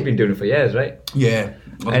 because they've been doing it for years, right? Yeah,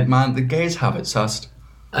 well, man, the gays have it sussed.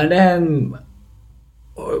 And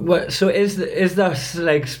so is there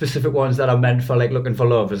like specific ones that are meant for like looking for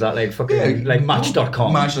love? Is that like fucking like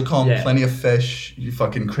Match.com? Match.com, plenty of fish, you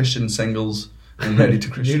fucking Christian singles and ready to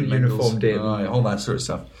Christian uniform dating, all that sort of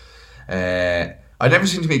stuff. I never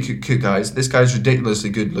seem to meet cute guys. This guy's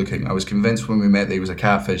ridiculously good looking. I was convinced when we met that he was a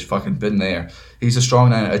catfish. Fucking been there. He's a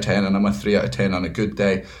strong 9 out of 10, and I'm a 3 out of 10 on a good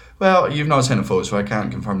day. Well, you've not sent a photo, so I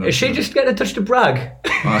can't confirm that. Is she just getting a touch to brag?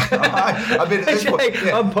 I mean, at this point,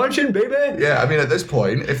 like, I'm punching, baby. Yeah, I mean, at this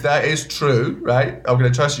point, if that is true, right, I'm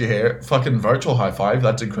going to trust you here. Fucking virtual high five.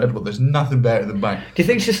 That's incredible. There's nothing better than mine. Do you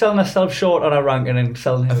think she's selling herself short on her ranking and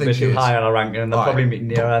selling him a bit too high on her ranking, and they're probably meeting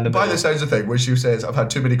near her in the middle? By the sounds of thing, where she says, I've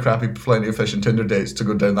had too many crappy plenty of fish and Tinder dates to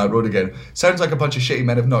go down that road again, sounds like a bunch of shitty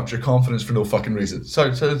men have knocked your confidence for no fucking reason. So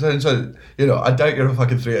you know, I doubt you're a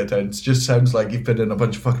fucking 3 out of 10. It just sounds like you've been in a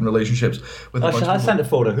bunch of fucking relationships with a bunch of people. I sent a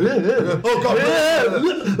photo. Oh, God.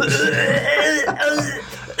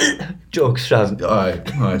 Jokes, Shaz.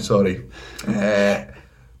 Alright, sorry.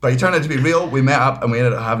 But he turned out to be real. We met up and we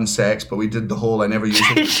ended up having sex, but we did the whole I never used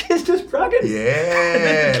it. She's just bragging.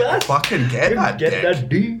 Yeah. Fucking get that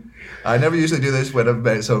dick. I never usually do this when I've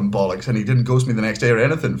met some bollocks, and he didn't ghost me the next day or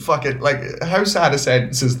anything. Fuck it. Like, how sad a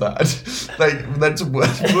sentence is that? Like, that's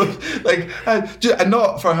like, and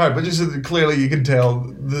not for her, but just clearly you can tell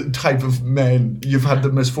the type of men you've had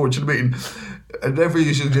the misfortune of meeting. I never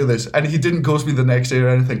usually do this, and he didn't ghost me the next day or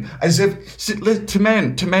anything. As if to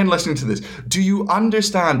men listening to this, do you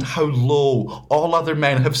understand how low all other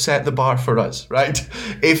men have set the bar for us? Right?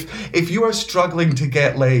 If you are struggling to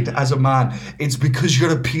get laid as a man, it's because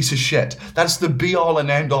you're a piece of shit. That's the be all and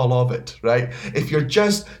end all of it. Right? If you're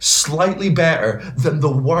just slightly better than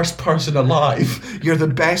the worst person alive, you're the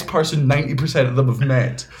best person 90% of them have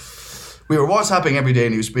met. We were WhatsApping every day,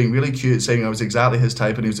 and he was being really cute, saying I was exactly his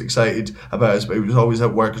type, and he was excited about us, but he was always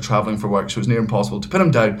at work or travelling for work, so it was near impossible to pin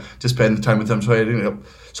him down to spend the time with him.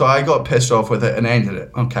 So I got pissed off with it and ended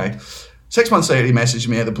it. Okay. 6 months later, he messaged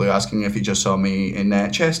me out of the blue asking if he just saw me in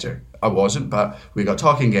Chester. I wasn't, but we got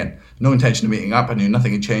talking again. No intention of meeting up. I knew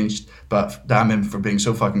nothing had changed, but damn him for being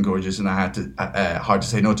so fucking gorgeous, and I had to hard to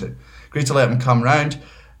say no to. Agreed to let him come round,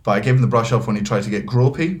 but I gave him the brush off when he tried to get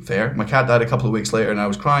gropey. Fair. My cat died a couple of weeks later, and I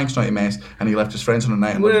was crying, snotty mess, and he left his friends on a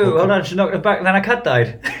night. Whoa, hold on, she knocked it back, and then a cat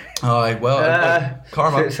died. Aye, well,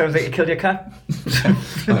 karma. So it sounds like you killed your cat. And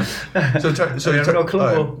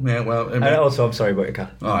also, I'm sorry about your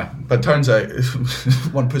cat. Aye, but turns out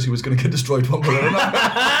one pussy was going to get destroyed one way or another.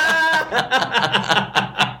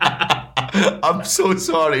 I'm so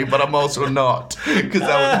sorry, but I'm also not, because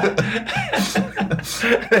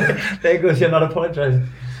there goes, you're not apologising.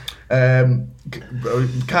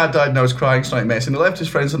 Cat died and I was crying, snotty mess, and he left his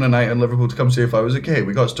friends on a night in Liverpool to come see if I was okay.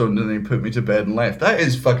 We got stoned and then he put me to bed and left. That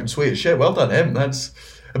is fucking sweet as shit. Well done him.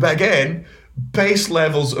 But again, base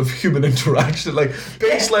levels of human interaction, like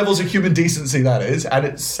base levels of human decency, that is, and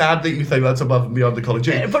it's sad that you think that's above and beyond the Call of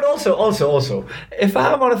Duty. But also, if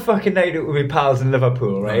I'm on a fucking night out with my pals in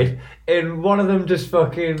Liverpool, right, and one of them just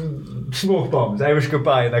fucking smoke bombs, Irish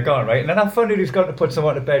goodbye, and they're gone, right, and then I found out who's got to put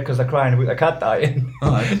someone to bed because they're crying about their cat dying.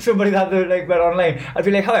 Somebody that they like went online, I'd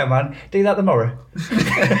be like, hiya man, do that tomorrow.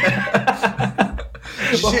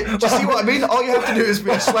 Do you see what I mean? All you have to do is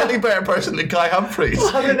be a slightly better person than Guy Humphries.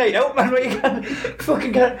 Well, have a night out, man, where you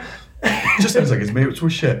can't. Just sounds like his mates were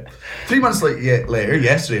shit. 3 months later,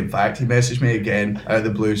 yesterday in fact, he messaged me again out of the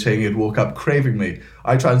blue saying he'd woke up craving me.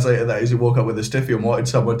 I translated that as he woke up with a stiffy and wanted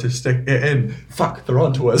someone to stick it in. Fuck, they're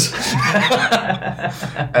on to us.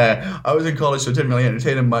 I was in college, so I didn't really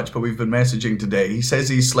entertain him much, but we've been messaging today. He says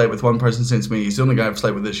he's slept with one person since me. He's the only guy I've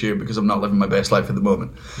slept with this year because I'm not living my best life at the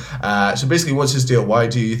moment. So basically, what's his deal? Why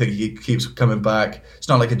do you think he keeps coming back? It's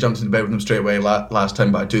not like I jumped into bed with him straight away last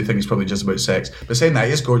time, but I do think it's probably just about sex. But saying that,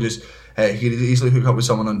 he is gorgeous. He could easily hook up with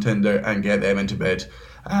someone on Tinder and get them into bed.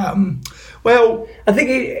 Well, I think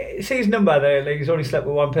he see his number there. Like he's only slept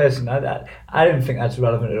with one person. I didn't think that's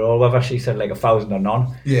relevant at all. Whether she said like 1,000 or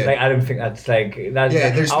none. Yeah. Like I didn't think that's like that.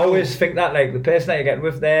 Yeah, I always think that like the person that you're getting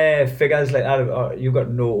with there figures like that. You've got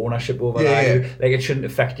no ownership over that. Yeah. Like it shouldn't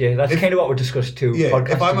affect you. That's kind of what we discussed too. Yeah.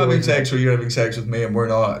 If I'm having sex or you're having sex with me and we're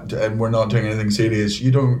not doing anything serious,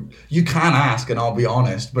 you can ask and I'll be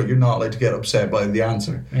honest, but you're not like to get upset by the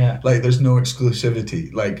answer. Yeah. Like there's no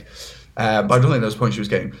exclusivity. Like. But I don't think that's the point she was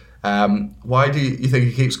getting. Why do you think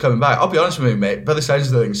he keeps coming back? I'll be honest with you, mate. By the sounds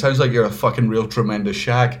of the thing, sounds like you're a fucking real tremendous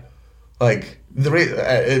shag. Like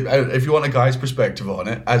if you want a guy's perspective on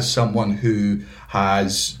it, as someone who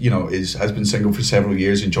has been single for several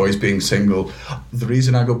years, enjoys being single, the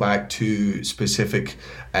reason I go back to specific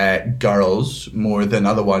girls more than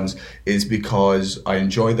other ones is because I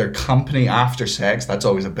enjoy their company after sex. That's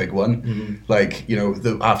always a big one. Mm-hmm. Like,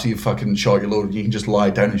 after you fucking shot your load, you can just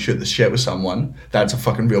lie down and shoot the shit with someone. That's a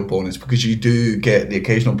fucking real bonus because you do get the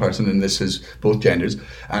occasional person, and this is both genders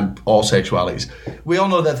and all sexualities. We all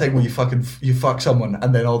know that thing where you fuck someone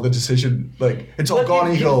and then all the decision, like, it's all gone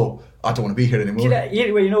and you go, I don't want to be here anymore.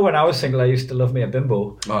 When I was single, I used to love me a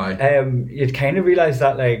bimbo. Aye. You'd kind of realise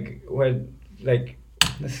that, like, when, like,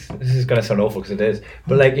 this is going to sound awful because it is,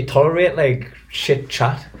 but, like, you tolerate, like, shit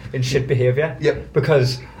chat and shit behaviour. Yep.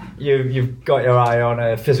 Because you've got your eye on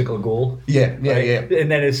a physical goal. Yeah.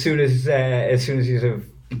 And then as soon as you've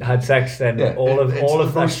had sex, then all of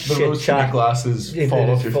that shit chat glasses fall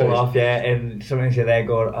off your face. And sometimes you're there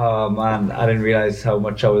going, oh man, I didn't realise how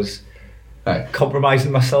much I was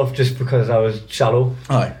compromising myself just because I was shallow.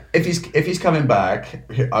 Aye. If he's coming back,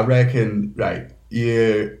 I reckon,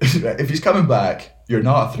 if he's coming back, you're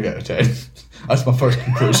not a 3 out of 10. That's my first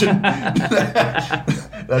conclusion.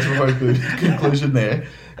 That's my first conclusion there.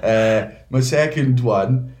 My second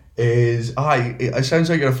one is, it sounds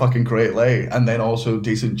like you're a fucking great lay, and then also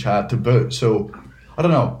decent chat to boot. So, I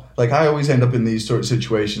don't know. Like, I always end up in these sort of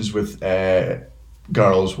situations with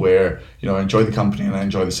girls where, I enjoy the company and I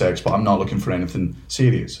enjoy the sex, but I'm not looking for anything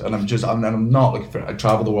serious. And I'm not looking for it. I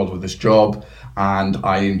travel the world with this job, and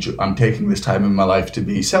I'm taking this time in my life to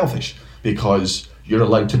be selfish, because you're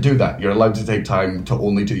allowed to do that. You're allowed to take time to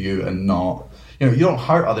only do you and not, you don't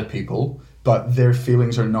hurt other people, but their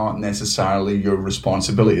feelings are not necessarily your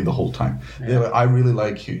responsibility the whole time. Yeah. They're like, I really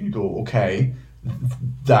like you. You go, okay,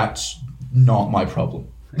 that's not my problem.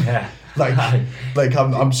 Yeah.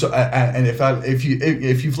 I'm so, and if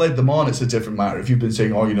you've led them on, it's a different matter. If you've been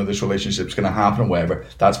saying, this relationship's going to happen or whatever,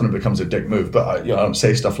 that's when it becomes a dick move. But I don't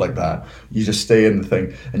say stuff like that. You just stay in the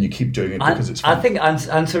thing and you keep doing it because it's fun. I think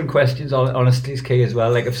answering questions honesty is key as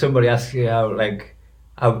well. Like if somebody asks you how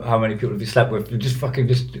many people have you slept with, you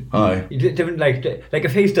Aye. You didn't like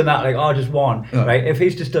if he's done that, like, just one, right? If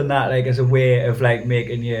he's just done that, like, as a way of, like,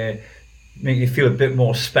 making you make you feel a bit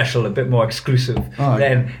more special, a bit more exclusive, Oh,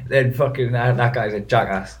 then fucking that guy's a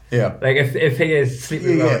jackass. Yeah. Like if he is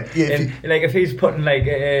sleeping around, yeah, like if he's putting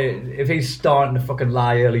if he's starting to fucking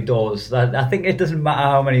lie early doors, that I think it doesn't matter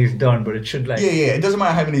how many he's done, but it should like. Yeah. It doesn't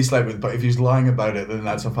matter how many he's slept with, but if he's lying about it, then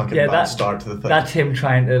that's a fucking bad start to the thing. That's him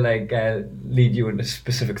trying to lead you into a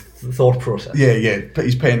specific thought process. Yeah. But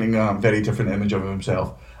he's painting a very different image of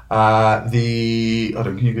himself. Can you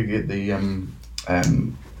go get the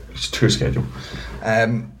tour schedule?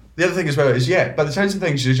 The other thing as well is, by the sounds of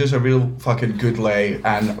things, you're just a real fucking good lay,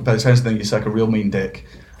 and by the sounds of things, you're like a real mean dick.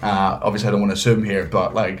 Obviously, I don't want to assume here,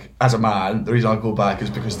 but like as a man, the reason I go back is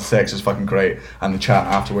because the sex is fucking great, and the chat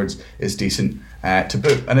afterwards is decent to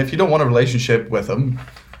boot. And if you don't want a relationship with him,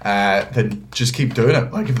 then just keep doing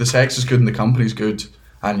it. Like if the sex is good and the company's good,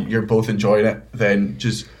 and you're both enjoying it, then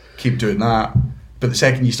just keep doing that. But the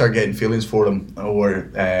second you start getting feelings for them,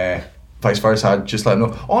 or vice versa, just let them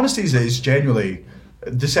know. Honesty is genuinely.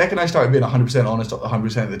 The second I started being 100% honest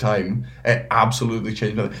 100% of the time, it absolutely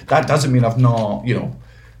changed my life. That doesn't mean I've not,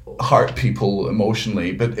 hurt people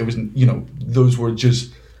emotionally, but it was, those were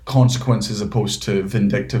just consequences opposed to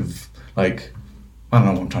vindictive, like, I don't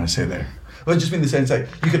know what I'm trying to say there. Well, I just mean in the sense like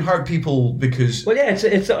you can hurt people because. Well, yeah,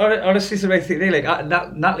 it's honestly it's the right thing. Like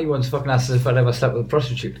Natalie once fucking asked us if I'd ever slept with a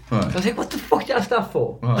prostitute. Right. I was like, what the fuck did you ask that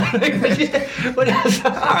for? Right. But I was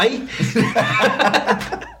like, hi.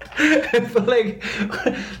 But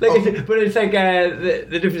but it's like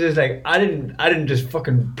the difference is like I didn't just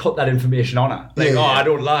fucking put that information on her. Like I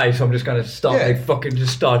don't lie, so I'm just gonna start tell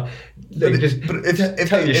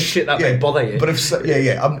you shit that might bother you. But there's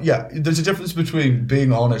a difference between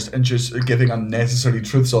being honest and just giving unnecessary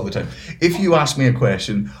truths all the time. If you ask me a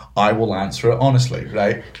question, I will answer it honestly,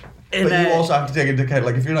 right? But you also have to take into account,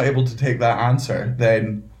 like if you're not able to take that answer,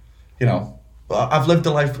 then I've lived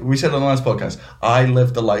a life. We said on the last podcast, I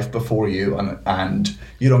lived a life before you, and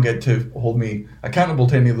you don't get to hold me accountable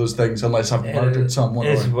to any of those things unless I've murdered someone.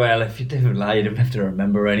 As well, if you didn't lie, you don't have to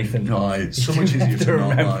remember anything. No, it's so much easier to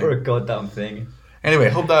not remember lie. a goddamn thing. Anyway,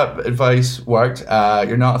 hope that advice worked.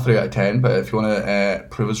 You're not a 3 out of 10, but if you want to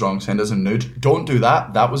prove us wrong, send us a nude. Don't do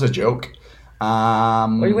that. That was a joke. What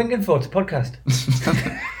are you winking for? It's a podcast.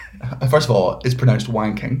 First of all, it's pronounced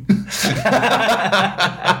wanking.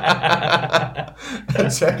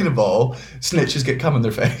 And second of all, snitches get cum in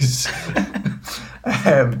their face.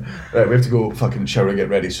 Right, we have to go fucking shower and get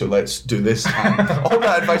ready, so let's do this. All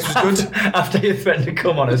that advice was good. After you threatened to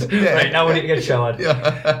come on us. Right, now we need to get showered.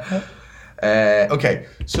 Yeah. Okay,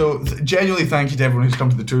 so genuinely thank you to everyone who's come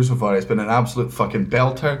to the tour so far. It's been an absolute fucking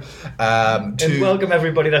belter. And welcome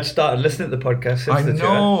everybody that started listening to the podcast since the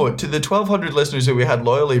tour. To the 1,200 listeners that we had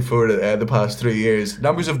loyally for the past 3 years.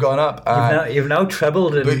 Numbers have gone up. You've now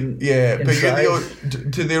trebled in but size.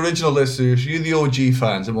 to the original listeners, you're the OG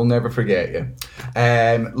fans, and we'll never forget you.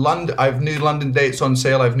 London, I've new London dates on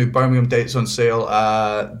sale. I've new Birmingham dates on sale.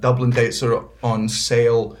 Dublin dates are on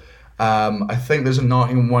sale. I think there's a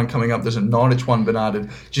Nottingham one coming up. There's a Norwich one been added.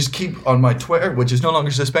 Just keep on my Twitter, which is no longer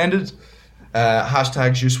suspended.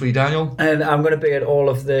 Hashtag #JeSuiDaniel. And I'm going to be at all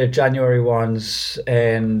of the January ones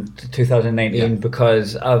in 2019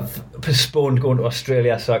 because I've postponed going to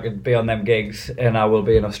Australia so I could be on them gigs, and I will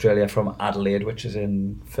be in Australia from Adelaide, which is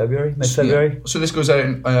in February, mid-February. Yeah. So this goes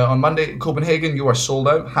out on Monday. Copenhagen, you are sold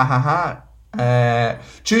out. Ha ha ha.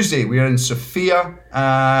 Tuesday, we are in Sofia,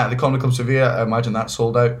 the Comedy Club Sofia. I imagine that's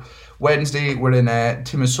sold out. Wednesday, we're in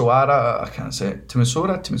Timisoara. I can't say it.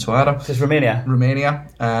 Timisoara. This is Romania.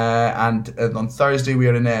 And on Thursday, we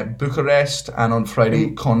are in Bucharest. And on Friday,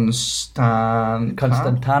 Constantana,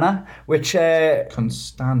 which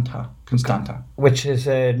Constanta. Which is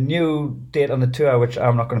a new date on the tour, which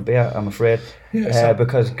I'm not going to be at, I'm afraid.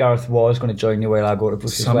 Because Gareth was going to join me while I go to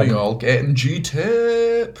Bruce's Some wedding. of y'all getting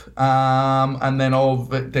G-Tip. And then all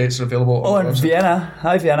the dates are available. Oh, and Vienna.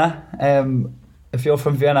 Hi, Vienna. If you're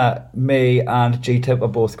from Vienna, me and G-Tip are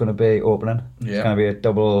both going to be opening. Yeah. It's going to be a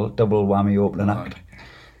double whammy opening act.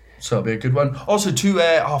 So it'll be a good one. Also,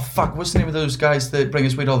 what's the name of those guys that bring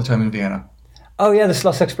us weed all the time in Vienna? Oh, yeah, the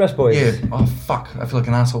Sloss Express boys. Yeah. Oh, fuck. I feel like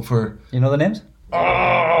an asshole for... You know the names?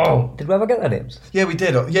 Oh! Did we ever get their names? Yeah, we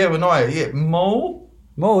did. Yeah, well, no, Mo?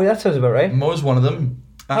 Mo, that sounds about right. Mo's one of them.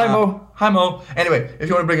 Hi, Mo. Hi, Mo. Anyway, if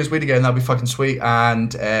you want to bring us weed again, that'd be fucking sweet.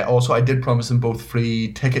 And also, I did promise them both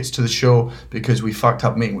free tickets to the show because we fucked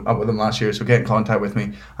up meeting up with them last year. So get in contact with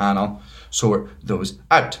me and I'll sort those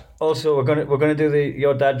out. Also, we're gonna do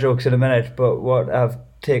your dad jokes in a minute, but what I've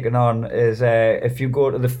taken on is if you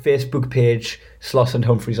go to the Facebook page Sloss and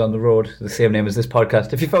Humphreys on the Road, the same name as this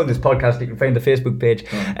podcast. If you found this podcast, you can find the Facebook page.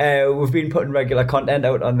 We've been putting regular content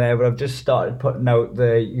out on there, but I've just started putting out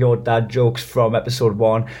the your dad jokes from episode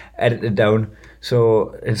 1 edited down.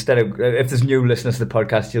 So instead of, if there's new listeners to the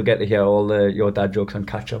podcast, you'll get to hear all the your dad jokes on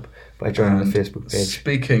catch up by joining the Facebook page.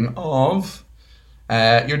 Speaking of,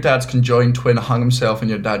 your dad's conjoined twin hung himself, and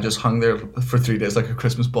your dad just hung there for 3 days like a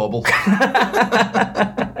Christmas bauble.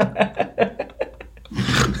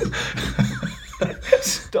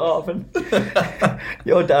 Starving.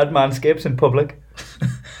 Your dad manscapes in public.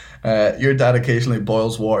 Your dad occasionally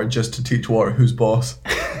boils water just to teach water who's boss.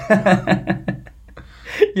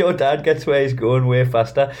 Your dad gets where he's going way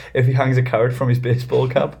faster if he hangs a carrot from his baseball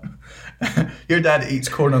cap. Your dad eats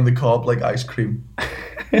corn on the cob like ice cream.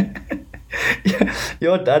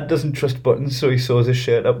 Your dad doesn't trust buttons, so he sews his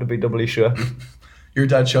shirt up to be doubly sure. Your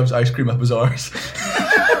dad shoves ice cream up his arse.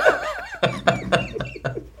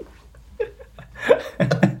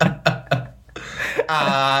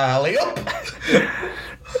 Alley-up.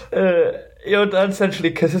 Your dad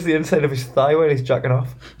essentially kisses the inside of his thigh while he's jacking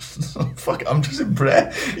off. Fuck, I'm just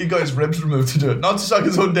impressed. He got his ribs removed to do it, not to suck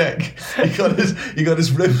his own dick. He got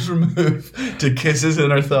his ribs removed to kiss his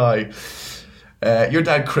inner thigh. Your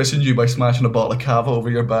dad christened you by smashing a bottle of cava over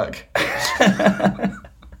your back.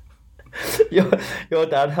 Your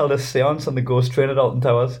dad held a seance on the ghost train at Alton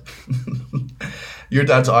Towers. Your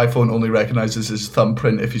dad's iPhone only recognises his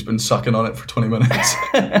thumbprint if he's been sucking on it for 20 minutes.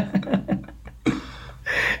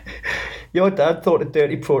 Your dad thought a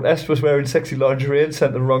dirty protest was wearing sexy lingerie and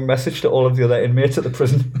sent the wrong message to all of the other inmates at the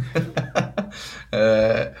prison.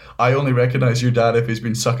 I only recognise your dad if he's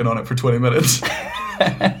been sucking on it for 20 minutes.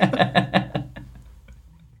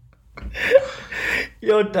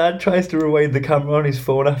 Your dad tries to rewind the camera on his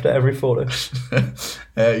phone after every photo.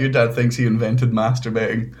 Your dad thinks he invented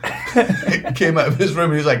masturbating. He came out of his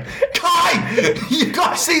room and he was like, Kai, you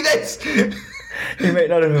gotta see this! He might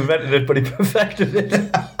not have invented it, but he perfected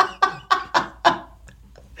it.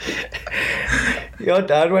 Your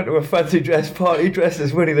dad went to a fancy dress party dressed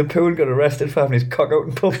as Winnie the Pooh and got arrested for having his cock out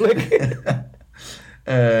in public.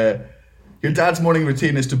 Your dad's morning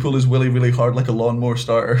routine is to pull his willy really hard like a lawnmower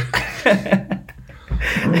starter.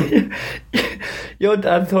 Your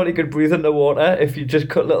dad thought he could breathe underwater if you just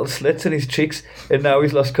cut little slits in his cheeks, and now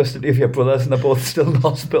he's lost custody of your brothers and they're both still in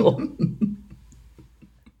hospital.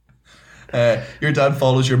 Your dad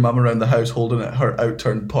follows your mum around the house holding her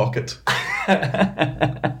outturned pocket.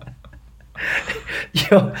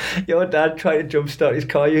 Your dad tried to jumpstart his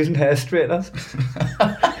car using hair straighteners.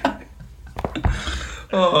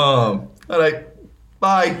 Oh, all right.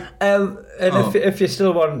 Bye. If you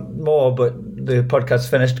still want more, but the podcast's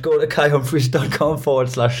finished, go to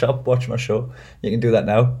kaihumphreys.com/shop, watch my show. You can do that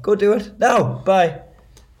now. Go do it now. Bye.